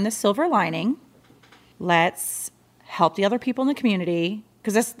 Let's find the silver lining. Let's help the other people in the community,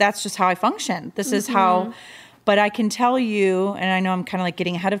 because that's just how I function. This is how, but I can tell you, and I know I'm kind of like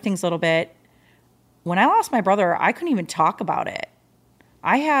getting ahead of things a little bit. When I lost my brother, I couldn't even talk about it.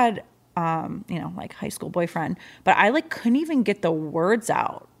 I had, like high school boyfriend, but I like couldn't even get the words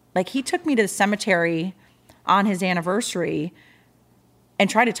out. Like he took me to the cemetery on his anniversary and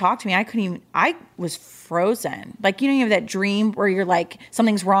tried to talk to me. I was frozen. Like, you have that dream where you're like,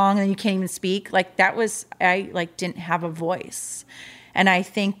 something's wrong and you can't even speak. Like I like didn't have a voice. And I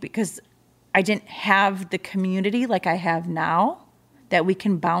think because I didn't have the community like I have now, that we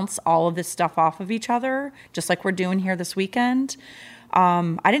can bounce all of this stuff off of each other, just like we're doing here this weekend.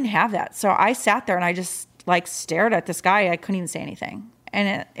 I didn't have that. So I sat there and I just like stared at this guy. I couldn't even say anything.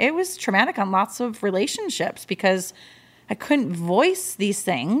 And it was traumatic on lots of relationships because I couldn't voice these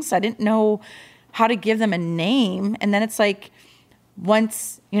things. I didn't know how to give them a name. And then it's like,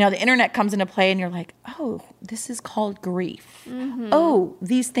 once, the internet comes into play and you're like, oh, this is called grief. Oh,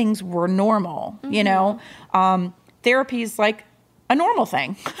 these things were normal, therapy is like a normal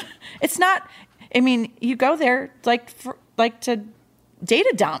thing. It's not, you go there to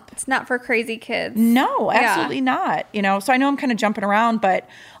data dump. It's not for crazy kids. No, absolutely not. So I know I'm kind of jumping around, but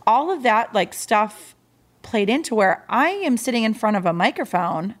all of that like stuff played into where I am sitting in front of a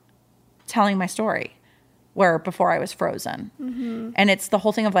microphone telling my story, where before I was frozen. And it's the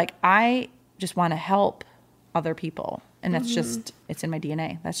whole thing of like, I just want to help other people. And that's just, it's in my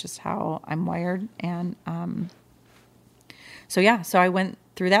DNA. That's just how I'm wired. And so I went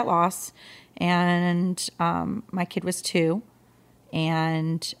through that loss, and my kid was 2.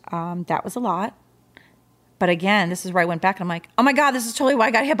 And that was a lot. But again, this is where I went back and I'm like, oh my God, this is totally why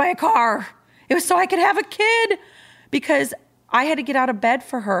I got hit by a car. It was so I could have a kid, because I had to get out of bed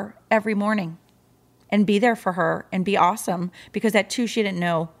for her every morning and be there for her and be awesome, because at 2, she didn't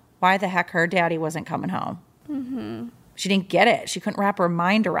know why the heck her daddy wasn't coming home. She didn't get it. She couldn't wrap her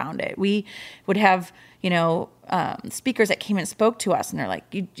mind around it. We would have, speakers that came and spoke to us, and they're like,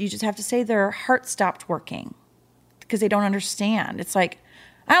 you just have to say their heart stopped working, because they don't understand. It's like,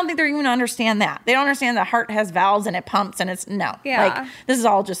 I don't think they're even going to understand that. They don't understand the heart has valves and it pumps and it's, no. Yeah. Like, this is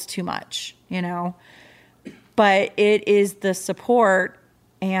all just too much, But it is the support,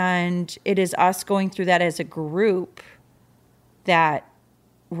 and it is us going through that as a group that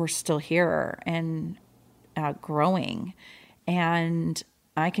we're still here and growing. And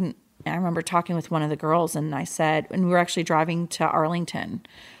I remember talking with one of the girls, and I said, and we were actually driving to Arlington,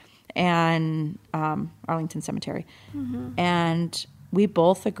 and Arlington Cemetery. And we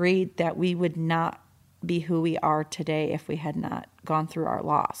both agreed that we would not be who we are today if we had not gone through our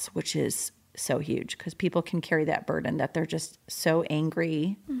loss, which is so huge, because people can carry that burden that they're just so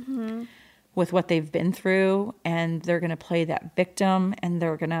angry with what they've been through, and they're going to play that victim, and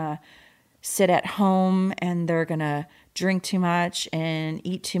they're going to sit at home, and they're going to drink too much and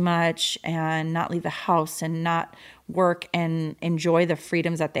eat too much and not leave the house and not work and enjoy the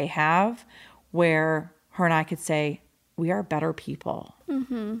freedoms that they have, where her and I could say, we are better people.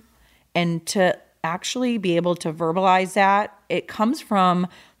 And to actually be able to verbalize that, it comes from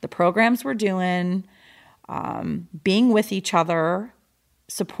the programs we're doing, being with each other,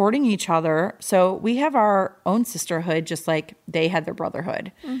 supporting each other. So we have our own sisterhood, just like they had their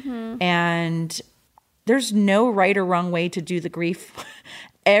brotherhood. And there's no right or wrong way to do the grief.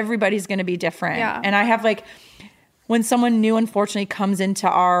 Everybody's going to be different. Yeah. And I have like, when someone new, unfortunately, comes into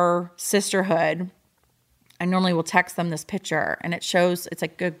our sisterhood, I normally will text them this picture, and it's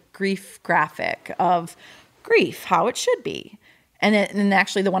like a grief graphic of grief, how it should be. And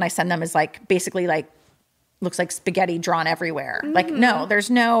actually the one I send them is like, basically like, looks like spaghetti drawn everywhere. Like, no, there's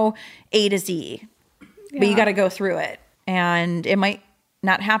no A to Z, but you got to go through it. And it might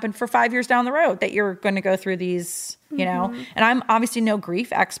not happen for 5 years down the road that you're going to go through these, and I'm obviously no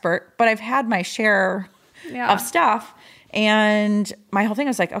grief expert, but I've had my share of stuff. And my whole thing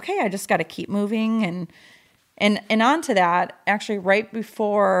was like, okay, I just got to keep moving. And on to that, actually right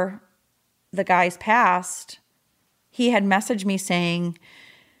before the guys passed, he had messaged me saying,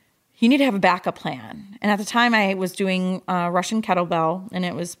 you need to have a backup plan. And at the time I was doing Russian kettlebell, and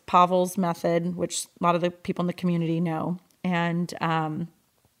it was Pavel's method, which a lot of the people in the community know. And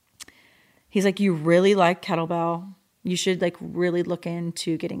he's like, you really like kettlebell. You should like really look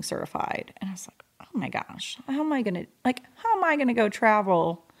into getting certified. And I was like, oh oh my gosh, how am I going to go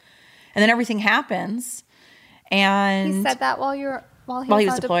travel? And then everything happens. And he said that while he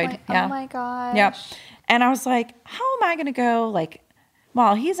was deployed. Yeah. Oh my gosh. Yep. And I was like, how am I going to go, like,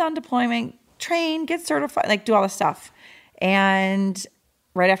 while he's on deployment, train, get certified, like, do all this stuff. And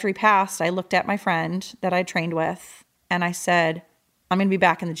right after he passed, I looked at my friend that I trained with, and I said, I'm going to be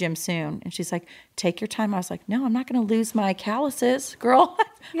back in the gym soon. And she's like, take your time. I was like, no, I'm not going to lose my calluses, girl.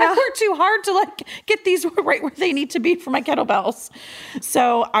 I worked too hard to like get these right where they need to be for my kettlebells.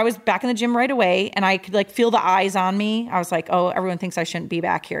 So I was back in the gym right away, and I could like feel the eyes on me. I was like, oh, everyone thinks I shouldn't be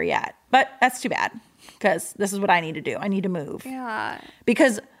back here yet. But that's too bad, because this is what I need to do. I need to move. Yeah.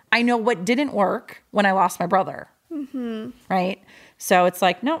 Because I know what didn't work when I lost my brother. Mm-hmm. Right? So it's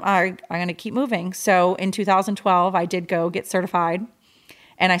like, no, I'm going to keep moving. So in 2012, I did go get certified.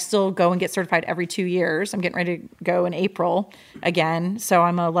 And I still go and get certified every 2 years. I'm getting ready to go in April again. So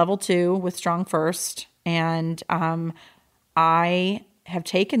I'm a level 2 with Strong First. And I have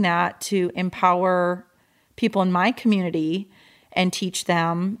taken that to empower people in my community and teach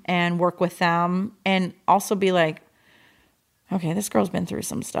them and work with them. And also be like, okay, this girl's been through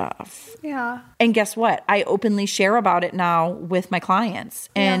some stuff. Yeah. And guess what? I openly share about it now with my clients.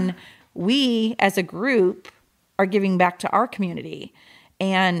 And we as a group are giving back to our community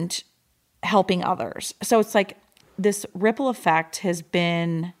and helping others. So it's like this ripple effect has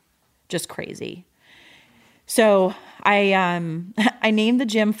been just crazy. So I named the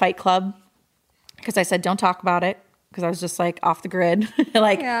gym Fight Club because I said, don't talk about it, because I was just like off the grid. I don't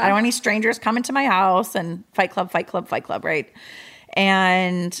want any strangers coming to my house, and Fight Club, right?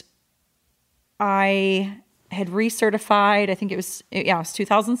 And I had recertified, I think it was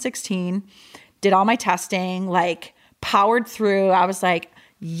 2016, did all my testing, like powered through. I was like,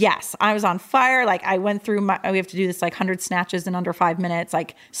 yes, I was on fire. Like I went through we have to do this like 100 snatches in under 5 minutes,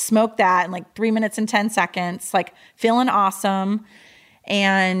 like smoked that in like 3 minutes and 10 seconds, like feeling awesome.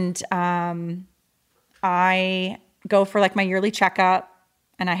 And I go for like my yearly checkup,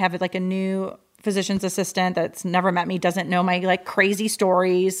 and I have like a new physician's assistant that's never met me, doesn't know my like crazy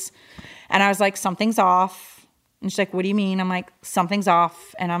stories. And I was like, something's off. And she's like, what do you mean? I'm like, something's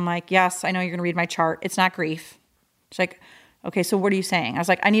off. And I'm like, yes, I know you're going to read my chart. It's not grief. She's like, okay, so what are you saying? I was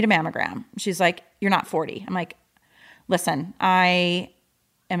like, I need a mammogram. She's like, you're not 40. I'm like, listen, I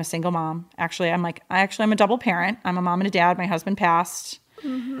am a single mom. Actually, I'm a double parent. I'm a mom and a dad. My husband passed.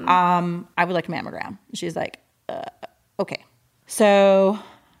 Mm-hmm. I would like a mammogram. She's like, okay. So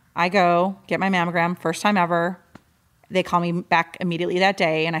I go get my mammogram, first time ever. They call me back immediately that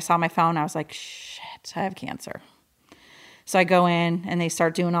day, and I saw my phone. I was like, shit, I have cancer. So I go in, and they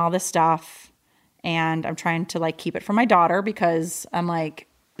start doing all this stuff. And I'm trying to like keep it from my daughter, because I'm like,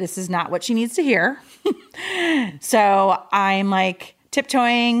 this is not what she needs to hear. So I'm like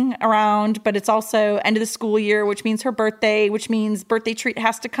tiptoeing around, but it's also end of the school year, which means her birthday, which means birthday treat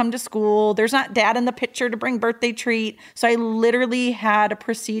has to come to school. There's not dad in the picture to bring birthday treat. So I literally had a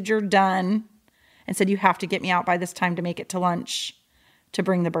procedure done and said, you have to get me out by this time to make it to lunch to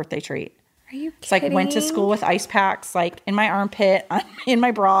bring the birthday treat. Are you kidding? So like went to school with ice packs, like in my armpit, in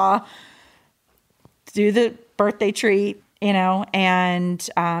my bra, do the birthday treat, and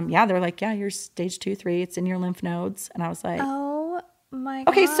they're like, yeah, you're stage 2-3. It's in your lymph nodes. And I was like, oh my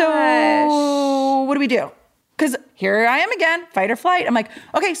gosh. Okay, so what do we do? Because here I am again, fight or flight. I'm like,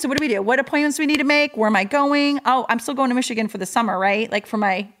 okay, so what do we do? What appointments do we need to make? Where am I going? Oh, I'm still going to Michigan for the summer, right? Like for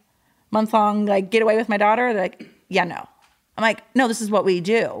my month-long like getaway with my daughter. They're like, yeah, no. I'm like, no, this is what we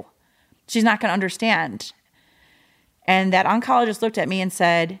do. She's not going to understand. And that oncologist looked at me and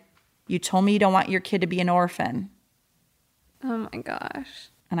said, you told me you don't want your kid to be an orphan. Oh my gosh.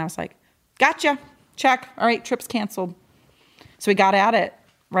 And I was like, gotcha. Check. All right, trip's canceled. So we got at it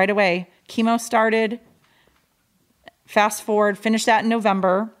right away. Chemo started. Fast forward, finished that in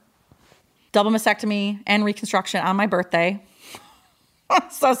November. Double mastectomy and reconstruction on my birthday.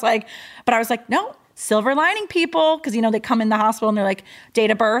 So I was like, no, silver lining, people. Because, they come in the hospital and they're like,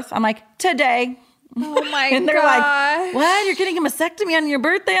 date of birth. I'm like, today. Oh my And they're like, what? You're getting a mastectomy on your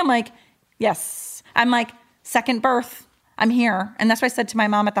birthday? I'm like, yes. I'm like, second birth. I'm here. And that's what I said to my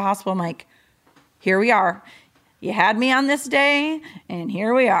mom at the hospital. I'm like, here we are. You had me on this day, and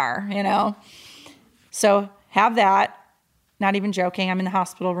here we are, So have that. Not even joking. I'm in the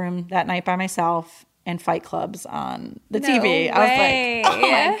hospital room that night by myself, and Fight Club's on the TV. I was like,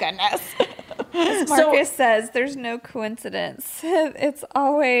 oh my goodness. As Marcus says, there's no coincidence. It's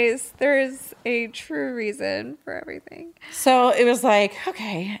always, there's a true reason for everything. So it was like,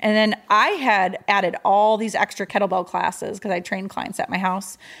 okay. And then I had added all these extra kettlebell classes because I trained clients at my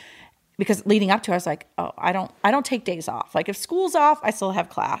house. Because leading up to it, I was like, oh, I don't take days off. Like if school's off, I still have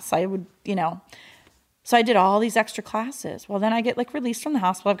class. I would, So I did all these extra classes. Well, then I get like released from the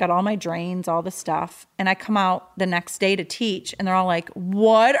hospital. I've got all my drains, all the stuff. And I come out the next day to teach and they're all like,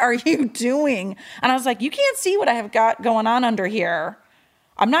 what are you doing? And I was like, you can't see what I have got going on under here.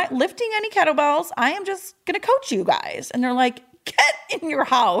 I'm not lifting any kettlebells. I am just going to coach you guys. And they're like, get in your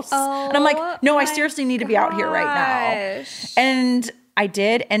house. Oh, and I'm like, no, I seriously need to be out here right now. And I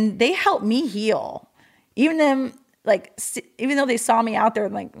did. And they helped me heal. Even though they saw me out there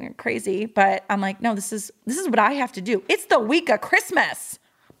like you're crazy, but I'm like, no, this is what I have to do. It's the week of Christmas.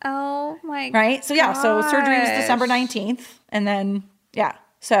 Oh my God. Right? So yeah, so surgery was December 19th. And then, yeah,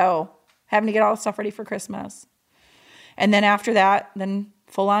 so having to get all the stuff ready for Christmas. And then after that, then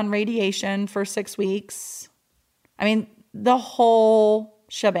full on radiation for 6 weeks. I mean, the whole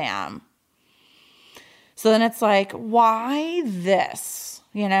shabam. So then it's like, why this?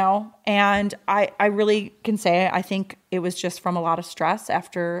 You know, and I really can say I think it was just from a lot of stress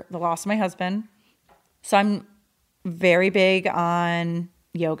after the loss of my husband. So I'm very big on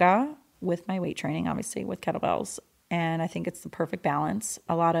yoga with my weight training, obviously with kettlebells. And I think it's the perfect balance.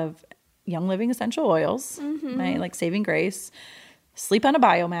 A lot of Young Living essential oils, my like saving grace, sleep on a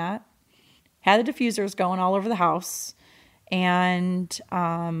biomat, had the diffusers going all over the house. And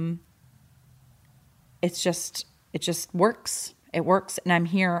it just works. It works. And I'm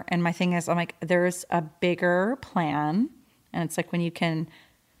here. And my thing is, I'm like, there's a bigger plan. And it's like when you can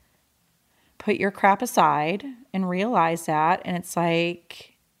put your crap aside and realize that. And it's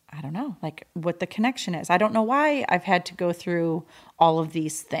like, I don't know, like what the connection is. I don't know why I've had to go through all of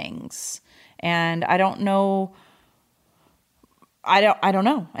these things. And I don't know. I don't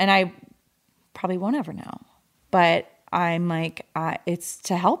know. And I probably won't ever know. But I'm like, it's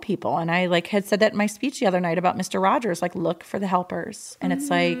to help people. And I like had said that in my speech the other night about Mr. Rogers, like look for the helpers. And it's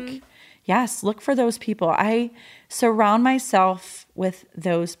like, yes, look for those people. I surround myself with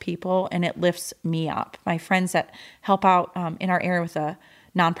those people and it lifts me up. My friends that help out in our area with a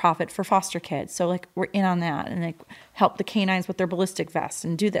nonprofit for foster kids. So like we're in on that and like help the canines with their ballistic vests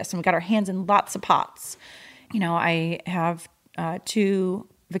and do this. And we got our hands in lots of pots. You know, I have 2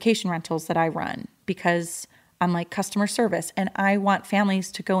 vacation rentals that I run because I'm like customer service and I want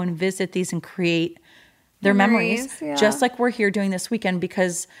families to go and visit these and create their memories just like we're here doing this weekend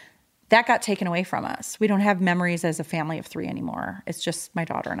because that got taken away from us. We don't have memories as a family of 3 anymore. It's just my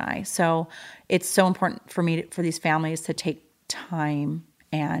daughter and I. So it's so important for me, for these families to take time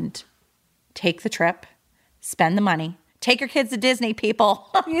and take the trip, spend the money. Take your kids to Disney, people.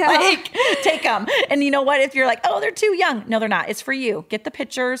 Yeah. Like, take them. And you know what? If you're like, oh, they're too young. No, they're not. It's for you. Get the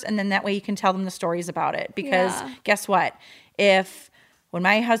pictures, and then that way you can tell them the stories about it. Because guess what? When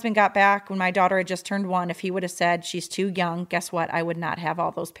my husband got back, when my daughter had just turned 1, if he would have said she's too young, guess what? I would not have all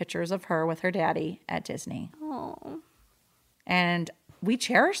those pictures of her with her daddy at Disney. Oh. And we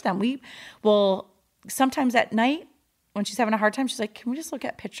cherish them. We will sometimes at night, when she's having a hard time, she's like, can we just look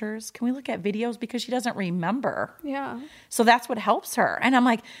at pictures? Can we look at videos? Because she doesn't remember. Yeah. So that's what helps her. And I'm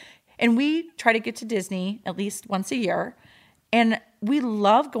like, and we try to get to Disney at least once a year. And we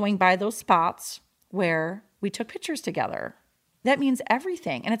love going by those spots where we took pictures together. That means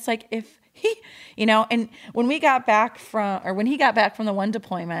everything. And it's like if he, you know, and when he got back from the one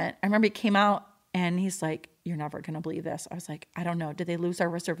deployment, I remember he came out and he's like, you're never going to believe this. I was like, I don't know. Did they lose our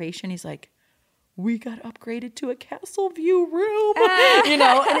reservation? He's like, we got upgraded to a castle view room, you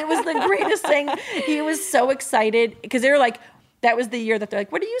know, and it was the greatest thing. He was so excited because they were like, that was the year that they're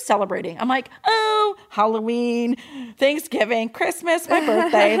like, what are you celebrating? I'm like, oh, Halloween, Thanksgiving, Christmas, my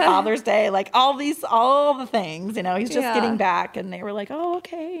birthday, Father's Day, like all the things, you know, he's just getting back. And they were like, oh,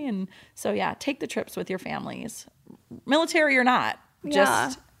 okay. And so, yeah, take the trips with your families, military or not,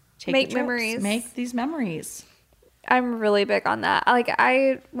 just make memories, make these memories. I'm really big on that. Like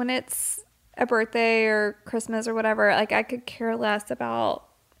when it's a birthday or Christmas or whatever, like I could care less about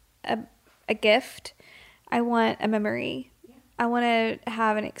a gift. I want a memory. Yeah. I want to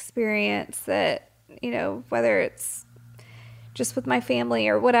have an experience that, you know, whether it's just with my family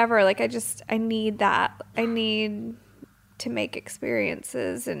or whatever, like I need that. I need to make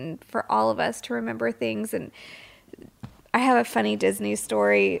experiences and for all of us to remember things. And I have a funny Disney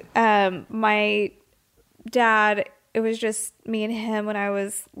story. My dad, it was just me and him when I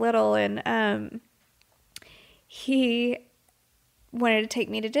was little, and he wanted to take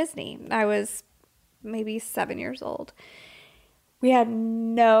me to Disney. I was maybe 7 years old. We had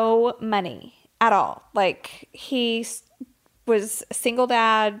no money at all. Like, he was a single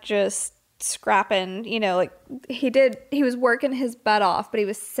dad, just scrapping, you know, like he was working his butt off, but he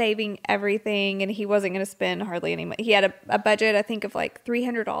was saving everything, and he wasn't going to spend hardly any money. He had a budget, I think, of like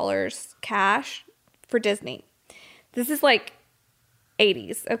 $300 cash for Disney. This is like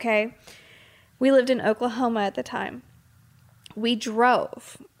 80s, okay? We lived in Oklahoma at the time. We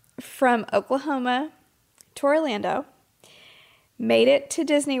drove from Oklahoma to Orlando, made it to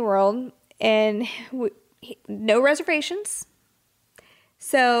Disney World, and no reservations.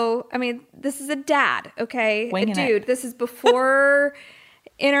 So, I mean, this is a dad, okay? Winging Dude, it. this is before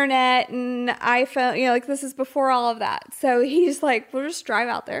internet and iPhone, you know, like this is before all of that. So he's like, we'll just drive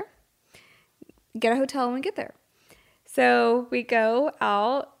out there, get a hotel when we get there. So we go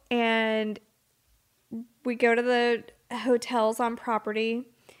out and we go to the hotels on property.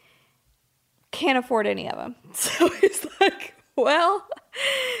 Can't afford any of them. So he's like, well,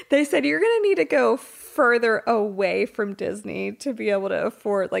 they said you're going to need to go further away from Disney to be able to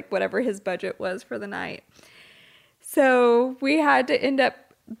afford like whatever his budget was for the night. So we had to end up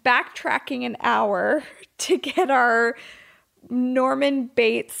backtracking an hour to get our Norman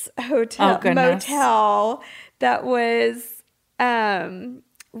Bates motel that was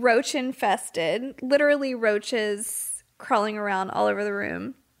roach infested, literally roaches crawling around all over the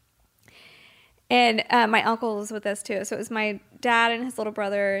room. And my uncle was with us too. So it was my dad and his little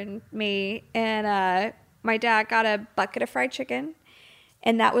brother and me. And my dad got a bucket of fried chicken.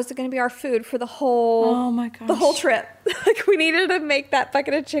 And that was going to be our food for the whole trip. Like we needed to make that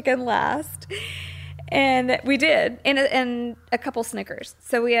bucket of chicken last. And we did. And a couple Snickers.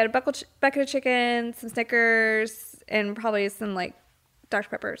 So we had a bucket of chicken, some Snickers, and probably some like Dr.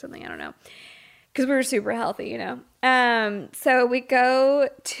 Pepper or something. I don't know. Because we were super healthy, you know. So we go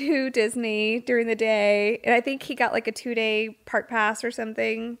to Disney during the day. And I think he got like a 2-day park pass or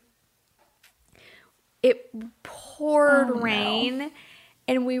something. It poured rain. No.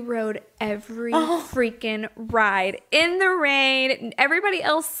 And we rode every freaking ride in the rain. And everybody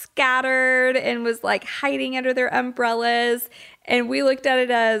else scattered and was like hiding under their umbrellas. And we looked at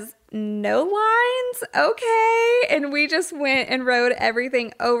it as no lines. Okay. And we just went and rode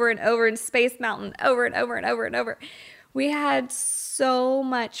everything over and over in Space Mountain over and over and over and over. We had so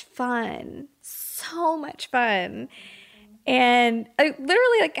much fun. So much fun. And I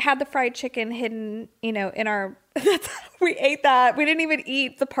literally like had the fried chicken hidden, you know, in our, we ate that. We didn't even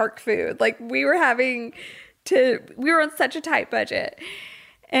eat the park food. Like we were on such a tight budget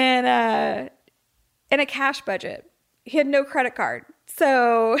and a cash budget. He had no credit card.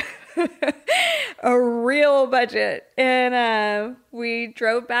 So a real budget. And we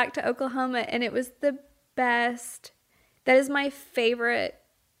drove back to Oklahoma and it was the best. That is my favorite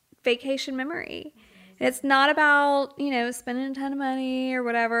vacation memory. It's not about, you know, spending a ton of money or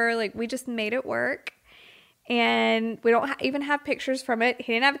whatever. Like, we just made it work. And we don't even have pictures from it.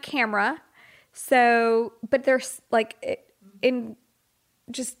 He didn't have a camera. So, but there's, like, in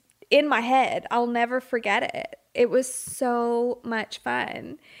my head, I'll never forget it. It was so much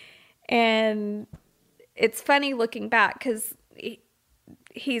fun. And it's funny looking back because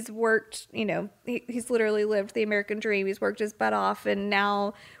he's worked, you know, he's literally lived the American dream. He's worked his butt off, and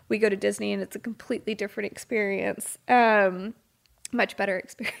now we go to Disney and it's a completely different experience. Much better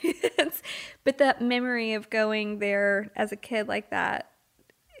experience. But that memory of going there as a kid like that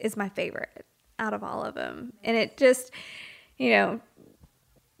is my favorite out of all of them. And it just, you know,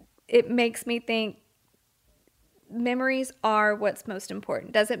 it makes me think memories are what's most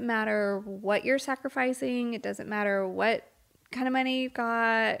important. Doesn't matter what you're sacrificing. It doesn't matter what kind of money you've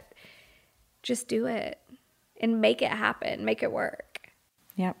got. Just do it and make it happen. Make it work.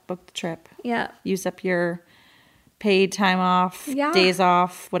 Yeah, book the trip. Yeah. Use up your paid time off, days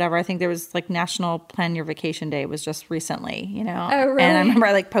off, whatever. I think there was like National Plan Your Vacation Day was just recently, you know. Oh, really? And I remember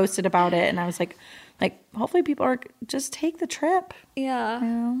I like posted about it and I was like hopefully people are just take the trip. Yeah. You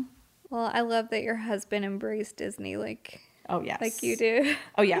know? Well, I love that your husband embraced Disney like like you do.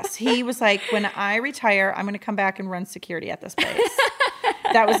 Oh, yes. He was like, when I retire, I'm going to come back and run security at this place.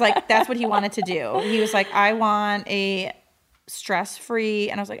 That's what he wanted to do. He was like, I want a stress-free.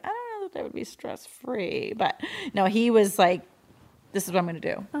 And I was like, I don't know if that would be stress-free. But no, he was like, this is what I'm going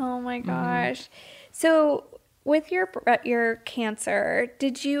to do. Oh, my gosh. Mm-hmm. So with your cancer,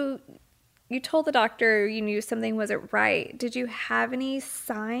 you told the doctor you knew something wasn't right. Did you have any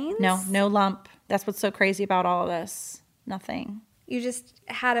signs? No lump. That's what's so crazy about all of this. Nothing. You just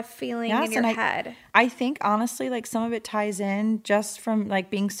had a feeling in your head. I think honestly, like some of it ties in just from like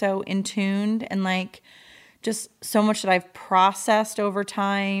being so in tuned and like just so much that I've processed over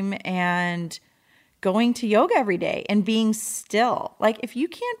time and going to yoga every day and being still. Like if you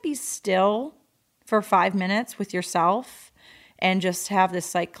can't be still for 5 minutes with yourself and just have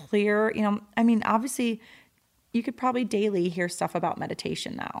this like clear, you know, I mean, obviously you could probably daily hear stuff about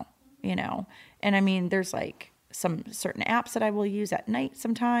meditation now, you know, and I mean, there's like some certain apps that I will use at night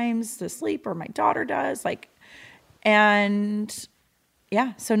sometimes to sleep, or my daughter does, like, and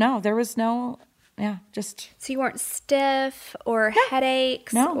yeah, so no, there was no just. So you weren't stiff or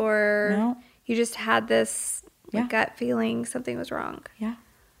headaches or you just had this gut feeling something was wrong. Yeah.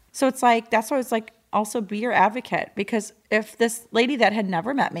 So it's like, that's why it's like, also be your advocate, because if this lady that had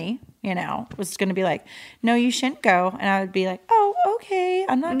never met me, was going to be like, no, you shouldn't go. And I would be like, oh, okay,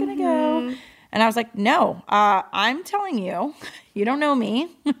 I'm not going to go. And I was like, no, I'm telling you, you don't know me.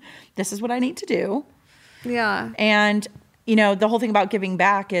 This is what I need to do. Yeah. And, the whole thing about giving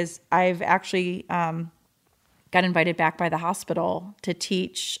back is I've actually got invited back by the hospital to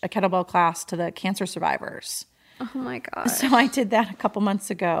teach a kettlebell class to the cancer survivors. Oh my gosh. So I did that a couple months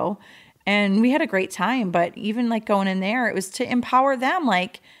ago. And we had a great time, but even like going in there, it was to empower them.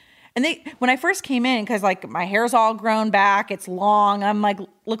 Like, and when I first came in, cause like my hair's all grown back, it's long. I'm like,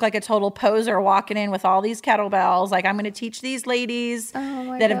 look like a total poser walking in with all these kettlebells. Like, I'm going to teach these ladies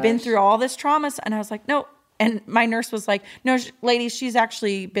that have been through all this trauma. And I was like, no. And my nurse was like, no, ladies, she's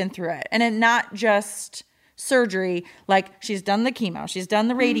actually been through it. And not just surgery, like she's done the chemo, she's done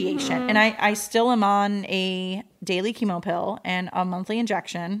the radiation. And I still am on a daily chemo pill and a monthly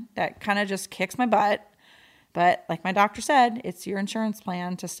injection that kind of just kicks my butt. But like my doctor said, it's your insurance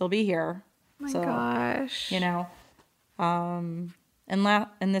plan to still be here. My gosh. And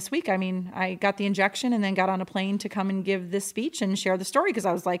this week, I got the injection and then got on a plane to come and give this speech and share the story, because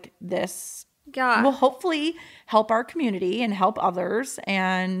I was like, this will hopefully help our community and help others.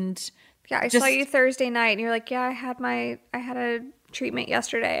 And I saw you Thursday night and you're like, I had a treatment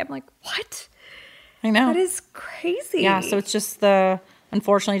yesterday. I'm like, what? I know. That is crazy. Yeah. So it's just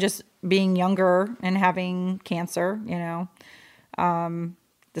unfortunately, just being younger and having cancer,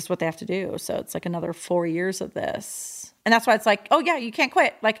 this is what they have to do. So it's like another 4 years of this. And that's why it's like, oh yeah, you can't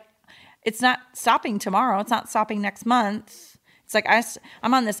quit. Like, it's not stopping tomorrow. It's not stopping next month. It's like,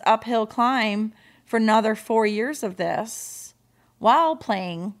 I'm on this uphill climb for another 4 years of this while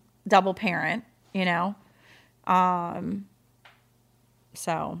playing double parent,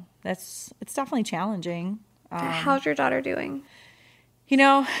 so it's definitely challenging. How's your daughter doing?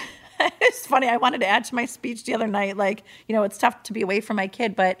 It's funny. I wanted to add to my speech the other night, like, it's tough to be away from my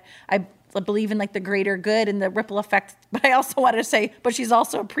kid, but I believe in like the greater good and the ripple effect. But I also wanted to say, but she's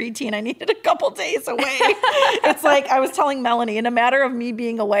also a preteen. I needed a couple days away. It's like, I was telling Melanie, in a matter of me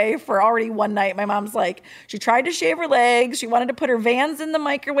being away for already one night, my mom's like, she tried to shave her legs. She wanted to put her Vans in the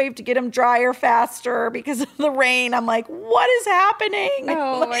microwave to get them drier faster because of the rain. I'm like, what is happening?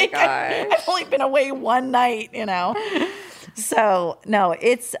 Oh my gosh. I've only been away one night, So no,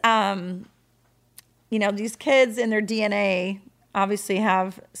 it's, these kids in their DNA obviously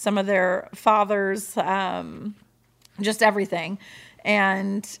have some of their father's, just everything.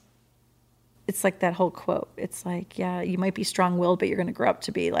 And it's like that whole quote. It's like, yeah, you might be strong-willed, but you're going to grow up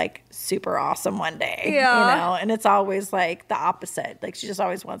to be like super awesome one day, and it's always like the opposite. Like, she just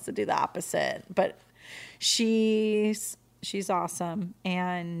always wants to do the opposite, but she's awesome.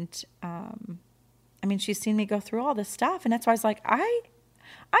 And, she's seen me go through all this stuff. And that's why I was like, I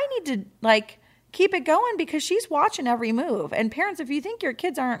need to like keep it going, because she's watching every move. And parents, if you think your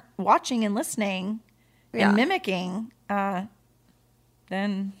kids aren't watching and listening and mimicking, then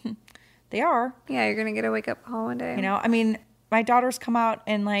they are. Yeah, you're going to get a wake-up call one day. My daughter's come out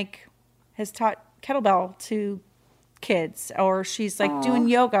and like has taught kettlebell to kids, or she's like doing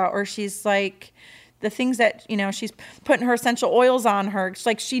yoga, or she's like the things that, she's putting her essential oils on her. It's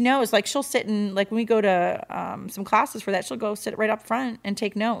like, she knows, like, she'll sit and like, when we go to some classes for that, she'll go sit right up front and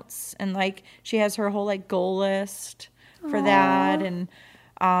take notes. And like, she has her whole like goal list for that. And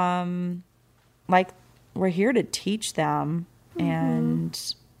like, we're here to teach them. And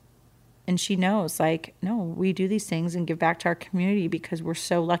she knows, like, no, we do these things and give back to our community because we're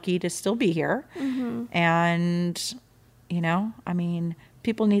so lucky to still be here. And,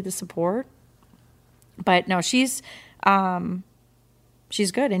 people need the support. But no, she's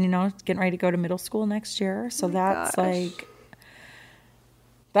good, and getting ready to go to middle school next year. So that's like,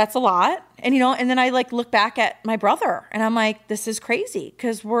 that's a lot. And and then I like look back at my brother, and I'm like, this is crazy,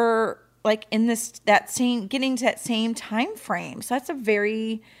 because we're like in getting to that same time frame. So that's a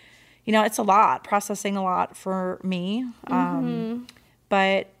very, it's a lot, processing a lot for me.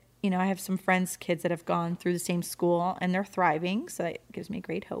 But I have some friends' kids that have gone through the same school, and they're thriving. So that gives me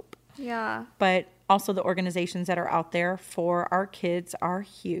great hope. Yeah. But also the organizations that are out there for our kids are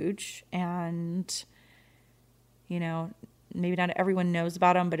huge. And, maybe not everyone knows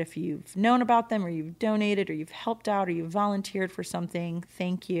about them, but if you've known about them, or you've donated, or you've helped out, or you've volunteered for something,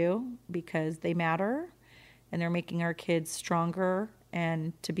 thank you, because they matter, and they're making our kids stronger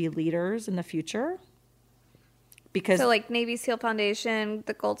and to be leaders in the future. Because so like Navy SEAL Foundation,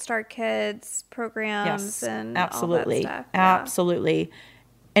 the Gold Star Kids programs, yes, and absolutely, all that stuff. Absolutely.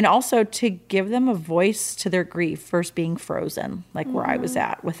 And also to give them a voice to their grief versus being frozen, like where I was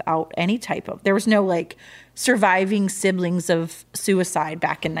at, without any type of, there was no like surviving siblings of suicide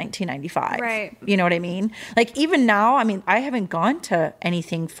back in 1995. Right. You know what I mean? Like even now, I mean, I haven't gone to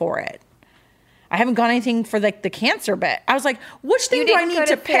anything for it. I haven't gone anything for like the cancer bit. I was like, which thing do I need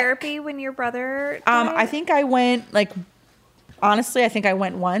to pick? Therapy when your brother died? I think I went like, honestly, I think I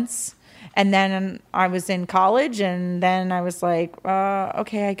went once. And then I was in college, and then I was like,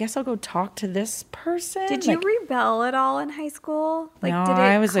 okay, I guess I'll go talk to this person. Did you rebel at all in high school? Like, no, did it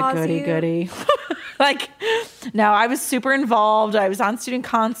I was a goody. Like, no, I was super involved. I was on student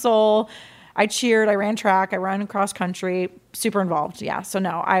council. I cheered. I ran track. I ran cross country. Super involved. Yeah. So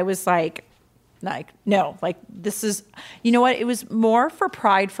no, I was like, no, like this is, you know what? It was more for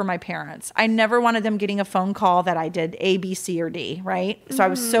pride for my parents. I never wanted them getting a phone call that I did A, B, C, or D, right? So I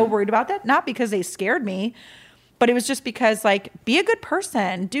was so worried about that. Not because they scared me, but it was just because like, be a good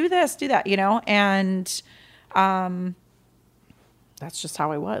person, do this, do that, you know? And that's just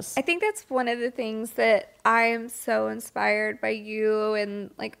how I was. I think that's one of the things that I am so inspired by you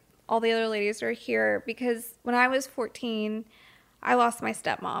and like all the other ladies that are here, because when I was 14, I lost my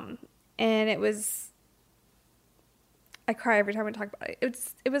stepmom. And I cry every time I talk about it.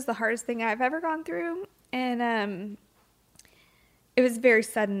 It was the hardest thing I've ever gone through. And it was very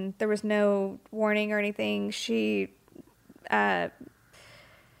sudden. There was no warning or anything. She died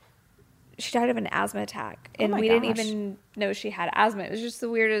of an asthma attack. And we didn't even know she had asthma. It was just the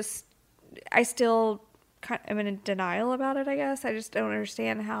weirdest. I still am in denial about it, I guess. I just don't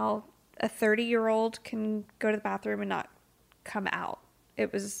understand how a 30-year-old can go to the bathroom and not come out.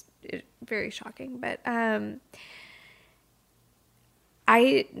 It was very shocking, but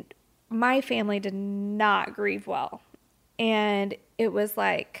my family did not grieve well, and it was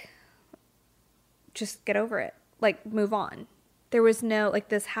like, just get over it, like move on. There was no like,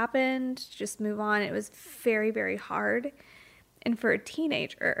 this happened, just move on. It was very, very hard, and for a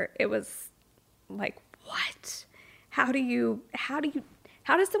teenager, it was like, what? How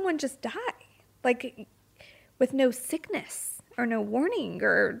does someone just die, like with no sickness or no warning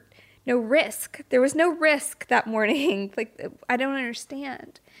or no risk? There was no risk that morning. Like, I don't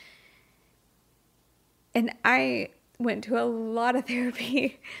understand. And I went to a lot of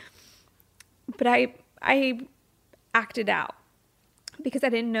therapy, but I acted out because I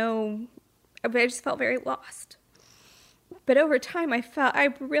didn't know. I just felt very lost. But over time,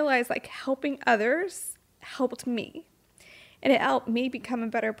 I realized like helping others helped me. And it helped me become a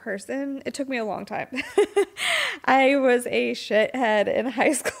better person. It took me a long time. I was a shithead in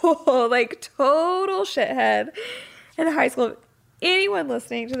high school, like total shithead in high school. If anyone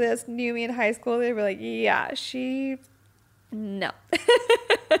listening to this knew me in high school, they were like, yeah, no.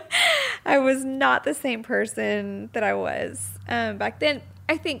 I was not the same person that I was back then.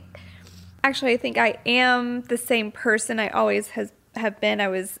 I think I am the same person I always have been. I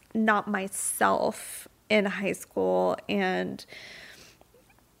was not myself in high school and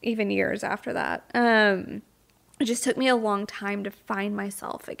even years after that. It just took me a long time to find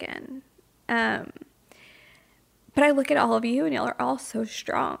myself again. But I look at all of you and y'all are all so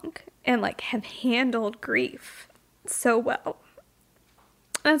strong and like have handled grief so well.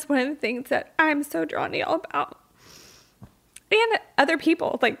 That's one of the things that I'm so drawn to y'all about. And other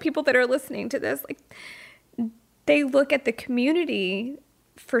people, like people that are listening to this, like they look at the community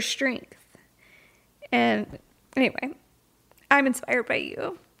for strength. And anyway, I'm inspired by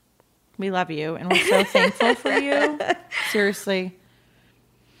you. We love you, and we're so thankful for you. Seriously.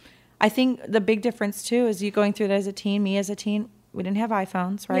 I think the big difference, too, is you going through it as a teen, me as a teen, we didn't have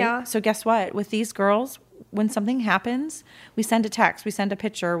iPhones, right? Yeah. So guess what? With these girls, when something happens, we send a text, we send a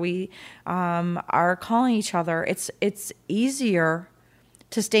picture, we are calling each other. It's easier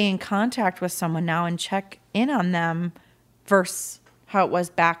to stay in contact with someone now and check in on them versus how it was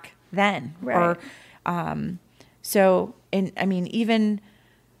back then. Right. Even,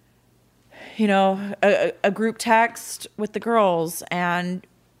 you know, a group text with the girls and,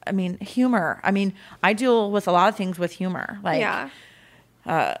 I mean, humor. I mean, I deal with a lot of things with humor. Like, yeah.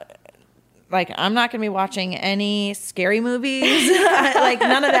 Like, I'm not going to be watching any scary movies. Like,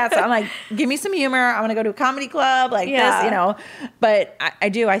 none of that. So I'm like, give me some humor. I want to go to a comedy club. Like this, you know. But I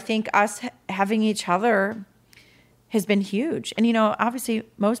do. I think us having each other has been huge. And, you know, obviously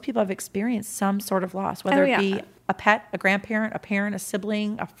most people have experienced some sort of loss, whether it be a pet, a grandparent, a parent, a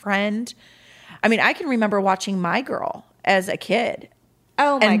sibling, a friend. I mean, I can remember watching My Girl as a kid.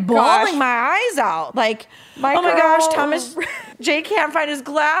 Oh my and gosh. bawling my eyes out. Like, my gosh, Thomas Jay can't find his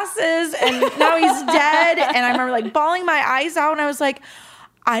glasses and now he's dead. And I remember like bawling my eyes out and I was like,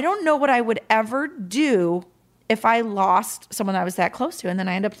 I don't know what I would ever do if I lost someone I was that close to, and then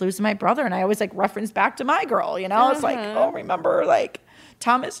I end up losing my brother, and I always like reference back to my girl, you know, it's like, oh, remember like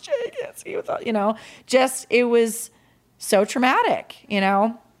Thomas J. Just, it was so traumatic, you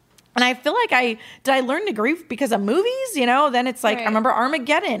know? And I feel like I learn to grieve because of movies, you know? Then it's like, I remember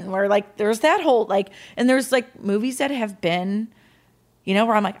Armageddon, where like there's that whole like, and there's like movies that have been, you know,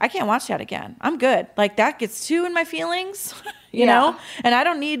 where I'm like, I can't watch that again. I'm good. Like that gets too in my feelings, you know? And I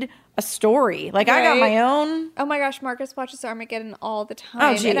don't need a story. Like I got my own. Oh my gosh, Marcus watches Armageddon all the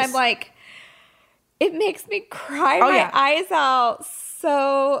time. Oh, and I'm like, it makes me cry my eyes out.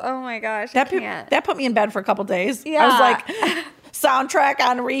 So, oh my gosh, I can't. That put me in bed for a couple days. Yeah. I was like, soundtrack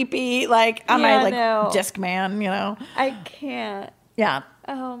on repeat, like on my like Discman, you know. I can't. Yeah.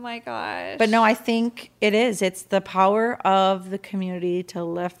 Oh my gosh. But no, I think it is. It's the power of the community to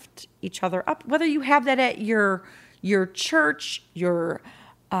lift each other up. Whether you have that at your church, your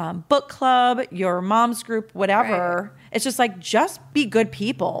book club, your mom's group, whatever. It's just like, just be good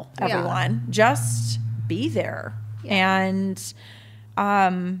people, everyone. Just be there. Yeah. And I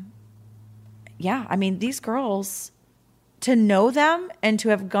mean, these girls, to know them and to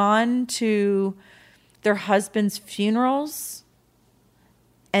have gone to their husband's funerals,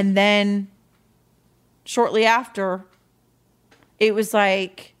 and then shortly after, it was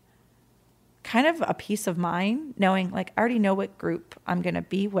like kind of a peace of mind knowing like, I already know what group I'm going to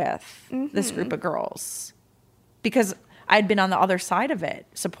be with, this group of girls, because I'd been on the other side of it,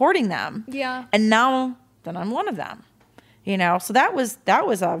 supporting them. Yeah. And now then I'm one of them, you know? So that was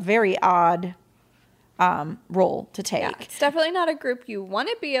a very odd role to take. Yeah, it's definitely not a group you want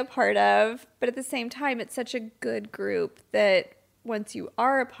to be a part of, but at the same time, it's such a good group that once you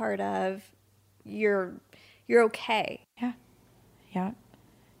are a part of, you're okay. Yeah. Yeah.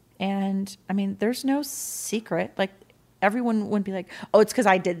 And I mean, there's no secret. Like everyone wouldn't be like, oh, it's because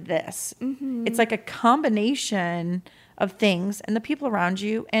I did this. Mm-hmm. It's like a combination of things and the people around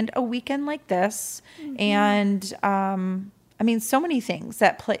you and a weekend like this. Mm-hmm. And, I mean, so many things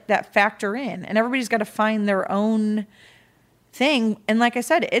that factor in, and everybody's got to find their own thing. And like I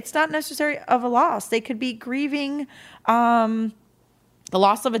said, it's not necessary of a loss. They could be grieving the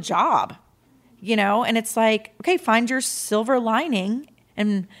loss of a job, you know. And it's like, okay, find your silver lining,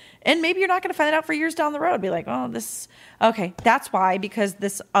 and maybe you're not going to find it out for years down the road. Be like, oh, that's why, because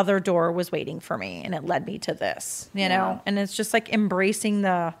this other door was waiting for me, and it led me to this, you know. And it's just like embracing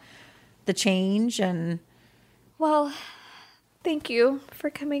the change. And well, thank you for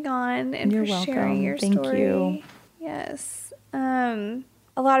coming on and You're for welcome. sharing your story. Thank you. Yes. A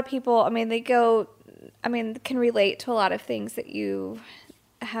lot of people, I mean, can relate to a lot of things that you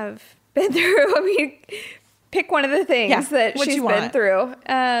have been through. I mean, pick one of the things that she's been through.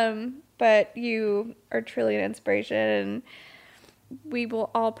 But you are truly an inspiration, and we will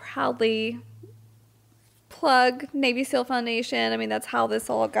all proudly plug Navy SEAL Foundation. I mean, that's how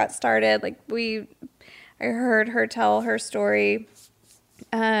this all got started. Like I heard her tell her story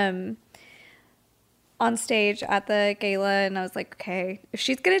on stage at the gala, and I was like, okay, if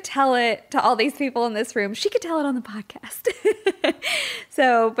she's going to tell it to all these people in this room, she could tell it on the podcast.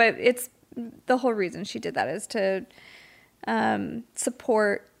 But it's the whole reason she did that is to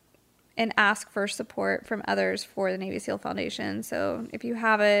support and ask for support from others for the Navy SEAL Foundation. So if you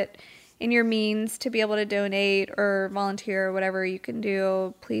have it in your means to be able to donate or volunteer or whatever you can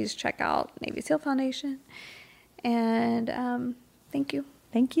do, please check out Navy SEAL Foundation. And thank you.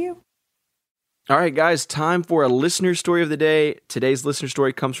 Thank you. All right, guys, time for a listener story of the day. Today's listener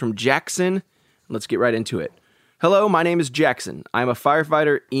story comes from Jackson. Let's get right into it. Hello, my name is Jackson. I'm a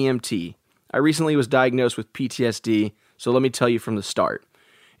firefighter EMT. I recently was diagnosed with PTSD, so let me tell you from the start.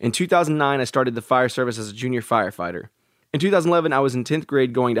 In 2009, I started the fire service as a junior firefighter. In 2011, I was in 10th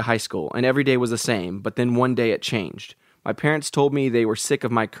grade going to high school, and every day was the same, but then one day it changed. My parents told me they were sick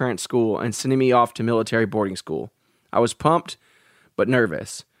of my current school and sending me off to military boarding school. I was pumped, but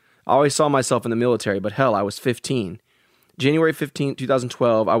nervous. I always saw myself in the military, but hell, I was 15. January 15,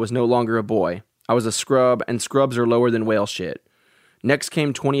 2012, I was no longer a boy. I was a scrub, and scrubs are lower than whale shit. Next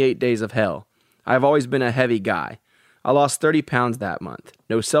came 28 days of hell. I have always been a heavy guy. I lost 30 pounds that month.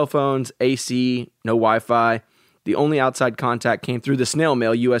 No cell phones, AC, no Wi-Fi. The only outside contact came through the snail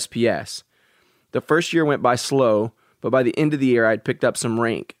mail USPS. The first year went by slow, but by the end of the year, I had picked up some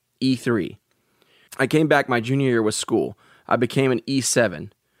rank, E3. I came back my junior year with school. I became an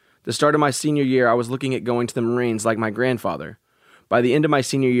E7. The start of my senior year, I was looking at going to the Marines like my grandfather. By the end of my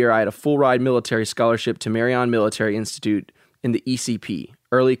senior year, I had a full-ride military scholarship to Marion Military Institute in the ECP,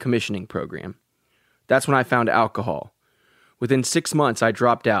 Early Commissioning Program. That's when I found alcohol. Within 6 months, I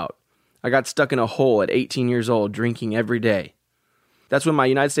dropped out. I got stuck in a hole at 18 years old, drinking every day. That's when my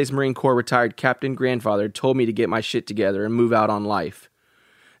United States Marine Corps retired captain grandfather told me to get my shit together and move out on life.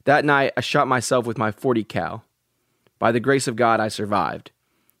 That night, I shot myself with my .40 cal. By the grace of God, I survived.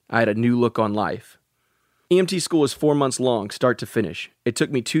 I had a new look on life. EMT school was 4 months long, start to finish. It took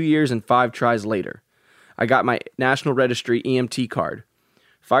me 2 years and 5 tries later. I got my National Registry EMT card.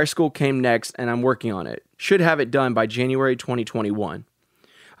 Fire school came next, and I'm working on it. Should have it done by January 2021.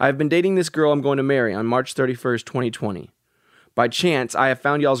 I have been dating this girl I'm going to marry on March 31st, 2020. By chance, I have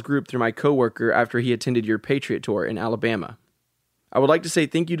found y'all's group through my coworker after he attended your Patriot Tour in Alabama. I would like to say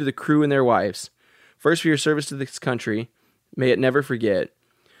thank you to the crew and their wives. First, for your service to this country. May it never forget.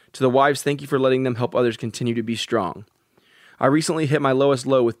 To the wives, thank you for letting them help others continue to be strong. I recently hit my lowest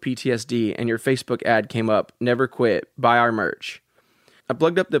low with PTSD, and your Facebook ad came up, Never Quit, buy our merch. I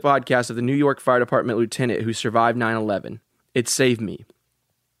plugged up the podcast of the New York Fire Department lieutenant who survived 9/11. It saved me.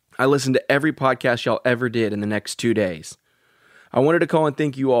 I listened to every podcast y'all ever did in the next 2 days. I wanted to call and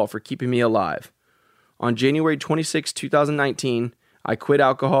thank you all for keeping me alive. On January 26, 2019, I quit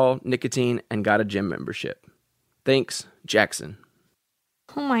alcohol, nicotine, and got a gym membership. Thanks, Jackson.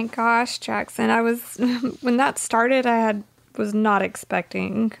 Oh my gosh, Jackson. When that started, was not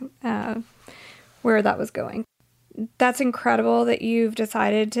expecting where that was going. That's incredible that you've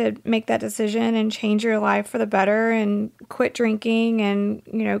decided to make that decision and change your life for the better and quit drinking and,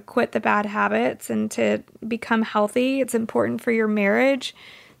 quit the bad habits and to become healthy. It's important for your marriage.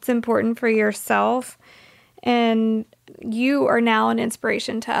 It's important for yourself. And you are now an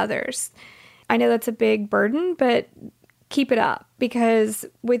inspiration to others. I know that's a big burden, but keep it up, because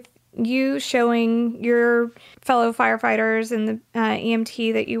with you showing your fellow firefighters and the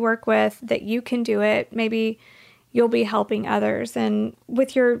EMT that you work with that you can do it, maybe you'll be helping others. And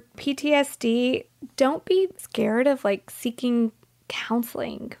with your PTSD, don't be scared of seeking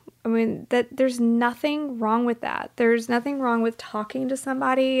counseling. I mean, there's nothing wrong with that. There's nothing wrong with talking to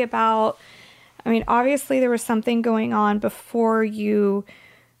somebody about, obviously there was something going on before you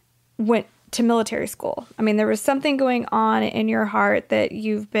went to military school. There was something going on in your heart that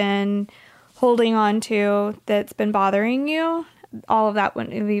you've been holding on to that's been bothering you. All of that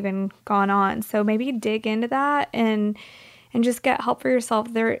wouldn't have even gone on. So maybe dig into that and just get help for yourself.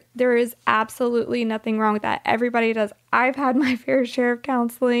 There is absolutely nothing wrong with that. Everybody does. I've had my fair share of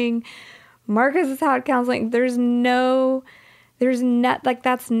counseling. Marcus has had counseling. There's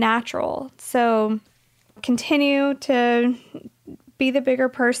that's natural. So continue to be the bigger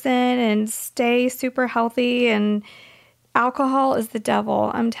person and stay super healthy. And alcohol is the devil.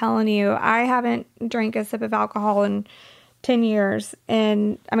 I'm telling you, I haven't drank a sip of alcohol in 10 years.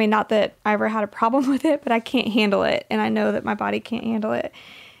 And not that I ever had a problem with it, but I can't handle it. And I know that my body can't handle it.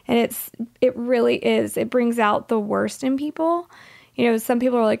 And it really is. It brings out the worst in people. Some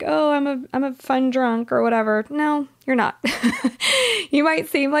people are like, oh, I'm a fun drunk or whatever. No, you're not. You might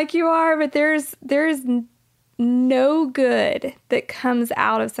seem like you are, but there's no good that comes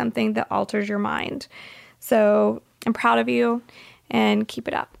out of something that alters your mind. So I'm proud of you and keep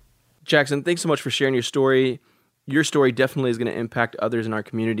it up. Jackson, thanks so much for sharing your story. Your story definitely is going to impact others in our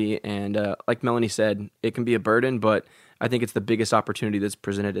community. And like Melanie said, it can be a burden, but I think it's the biggest opportunity that's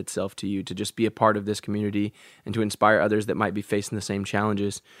presented itself to you to just be a part of this community and to inspire others that might be facing the same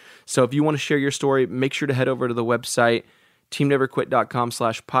challenges. So if you want to share your story, make sure to head over to the website,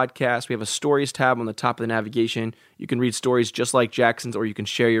 teamneverquit.com/podcast. We have a stories tab on the top of the navigation. You can read stories just like Jackson's, or you can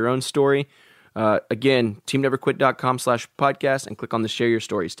share your own story. Again, teamneverquit.com/podcast and click on the share your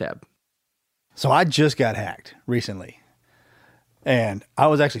stories tab. So I just got hacked recently, and I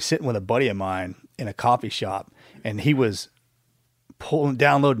was actually sitting with a buddy of mine in a coffee shop, and he was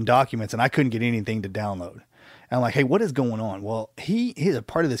downloading documents, and I couldn't get anything to download. And I'm like, hey, what is going on? Well, he's a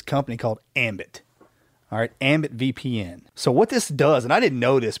part of this company called Ambit. All right, Ambit VPN. So what this does, and I didn't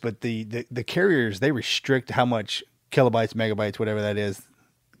know this, but the carriers, they restrict how much kilobytes, megabytes, whatever that is,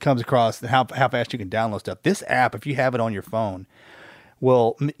 comes across, and how fast you can download stuff. This app, if you have it on your phone,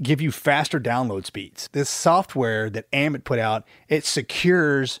 will give you faster download speeds. This software that Ambit put out, it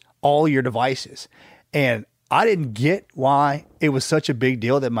secures all your devices. And I didn't get why it was such a big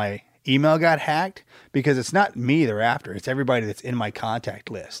deal that my email got hacked, because it's not me they're after. It's everybody that's in my contact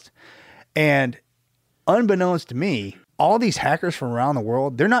list. And unbeknownst to me, all these hackers from around the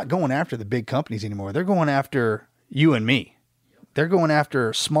world, they're not going after the big companies anymore. They're going after you and me. They're going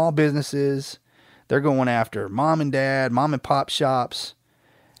after small businesses. They're going after mom and dad, mom and pop shops.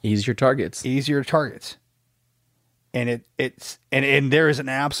 Easier targets. And and there is an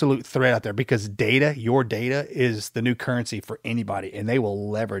absolute threat out there, because your data is the new currency for anybody, and they will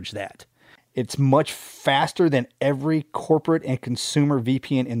leverage that. It's much faster than every corporate and consumer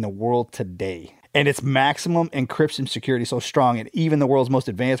VPN in the world today. And its maximum encryption security is so strong, and even the world's most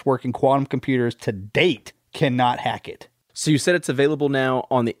advanced working quantum computers to date cannot hack it. So you said it's available now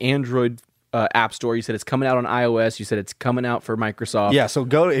on the Android App Store. You said it's coming out on iOS. You said it's coming out for Microsoft. Yeah, so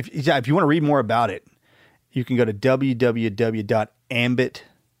if you want to read more about it, you can go to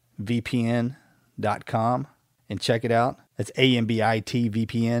www.ambitvpn.com and check it out. That's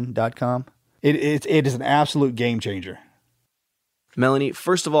AMBITVPN.com. It is an absolute game changer. Melanie,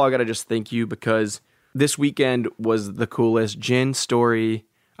 first of all, I got to just thank you because this weekend was the coolest. Jen's story,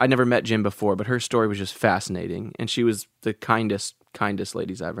 I'd never met Jen before, but her story was just fascinating. And she was the kindest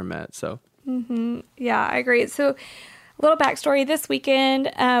ladies I ever met. So, Yeah, I agree. So, a little backstory. This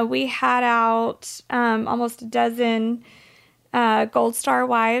weekend, we had out almost a dozen Gold Star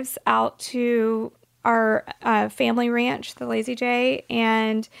wives out to our family ranch, the Lazy J,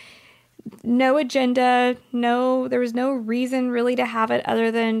 and no agenda, there was no reason really to have it other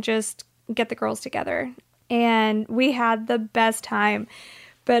than just get the girls together. And we had the best time.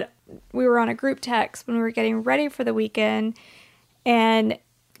 But we were on a group text when we were getting ready for the weekend, and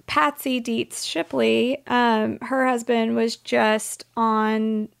Patsy Dietz Shipley, her husband was just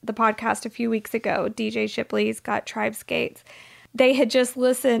on the podcast a few weeks ago. DJ Shipley's got Tribe Skates. They had just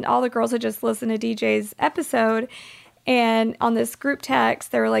listened, all the girls had just listened to DJ's episode, and on this group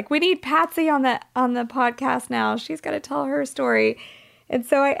text, they were like, we need Patsy on the podcast now. She's got to tell her story. And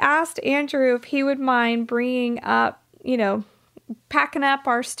so I asked Andrew if he would mind bringing up, packing up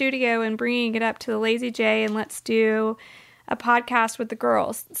our studio and bringing it up to the Lazy J, and let's do a podcast with the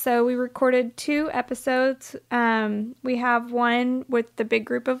girls. So we recorded 2 episodes. We have one with the big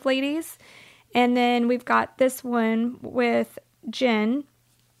group of ladies, and then we've got this one with Jen.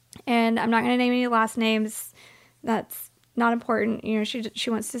 And I'm not going to name any last names. That's not important. She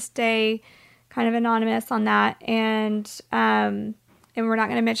wants to stay kind of anonymous on that, and we're not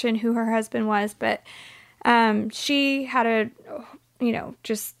going to mention who her husband was, but she had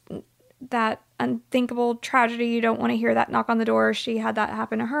just that unthinkable tragedy. You don't want to hear that knock on the door. She had that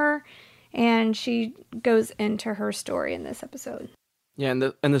happen to her, and she goes into her story in this episode. Yeah,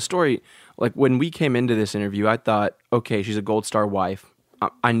 and the story, like when we came into this interview, I thought, okay, she's a Gold Star wife.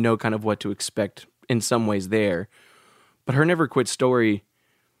 I know kind of what to expect in some ways there, but her never quit story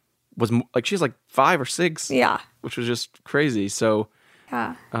was like she's like 5 or 6, which was just crazy. So,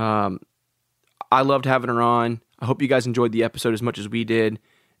 I loved having her on. I hope you guys enjoyed the episode as much as we did.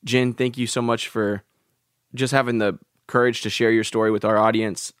 Jen, thank you so much for just having the courage to share your story with our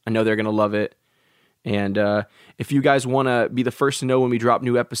audience. I know they're going to love it. And if you guys want to be the first to know when we drop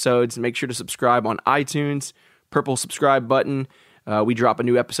new episodes, make sure to subscribe on iTunes. Purple subscribe button. We drop a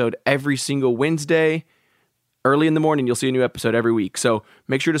new episode every single Wednesday. Early in the morning, you'll see a new episode every week. So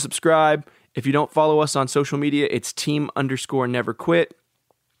make sure to subscribe. If you don't follow us on social media, it's team_never_quit.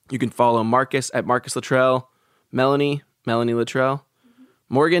 You can follow Marcus at Marcus Luttrell, Melanie Luttrell,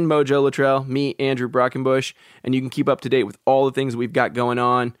 Morgan Mojo Luttrell, me, Andrew Brockenbush, and you can keep up to date with all the things we've got going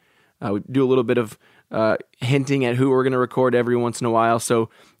on. We do a little bit of hinting at who we're going to record every once in a while. So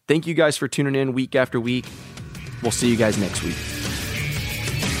thank you guys for tuning in week after week. We'll see you guys next week.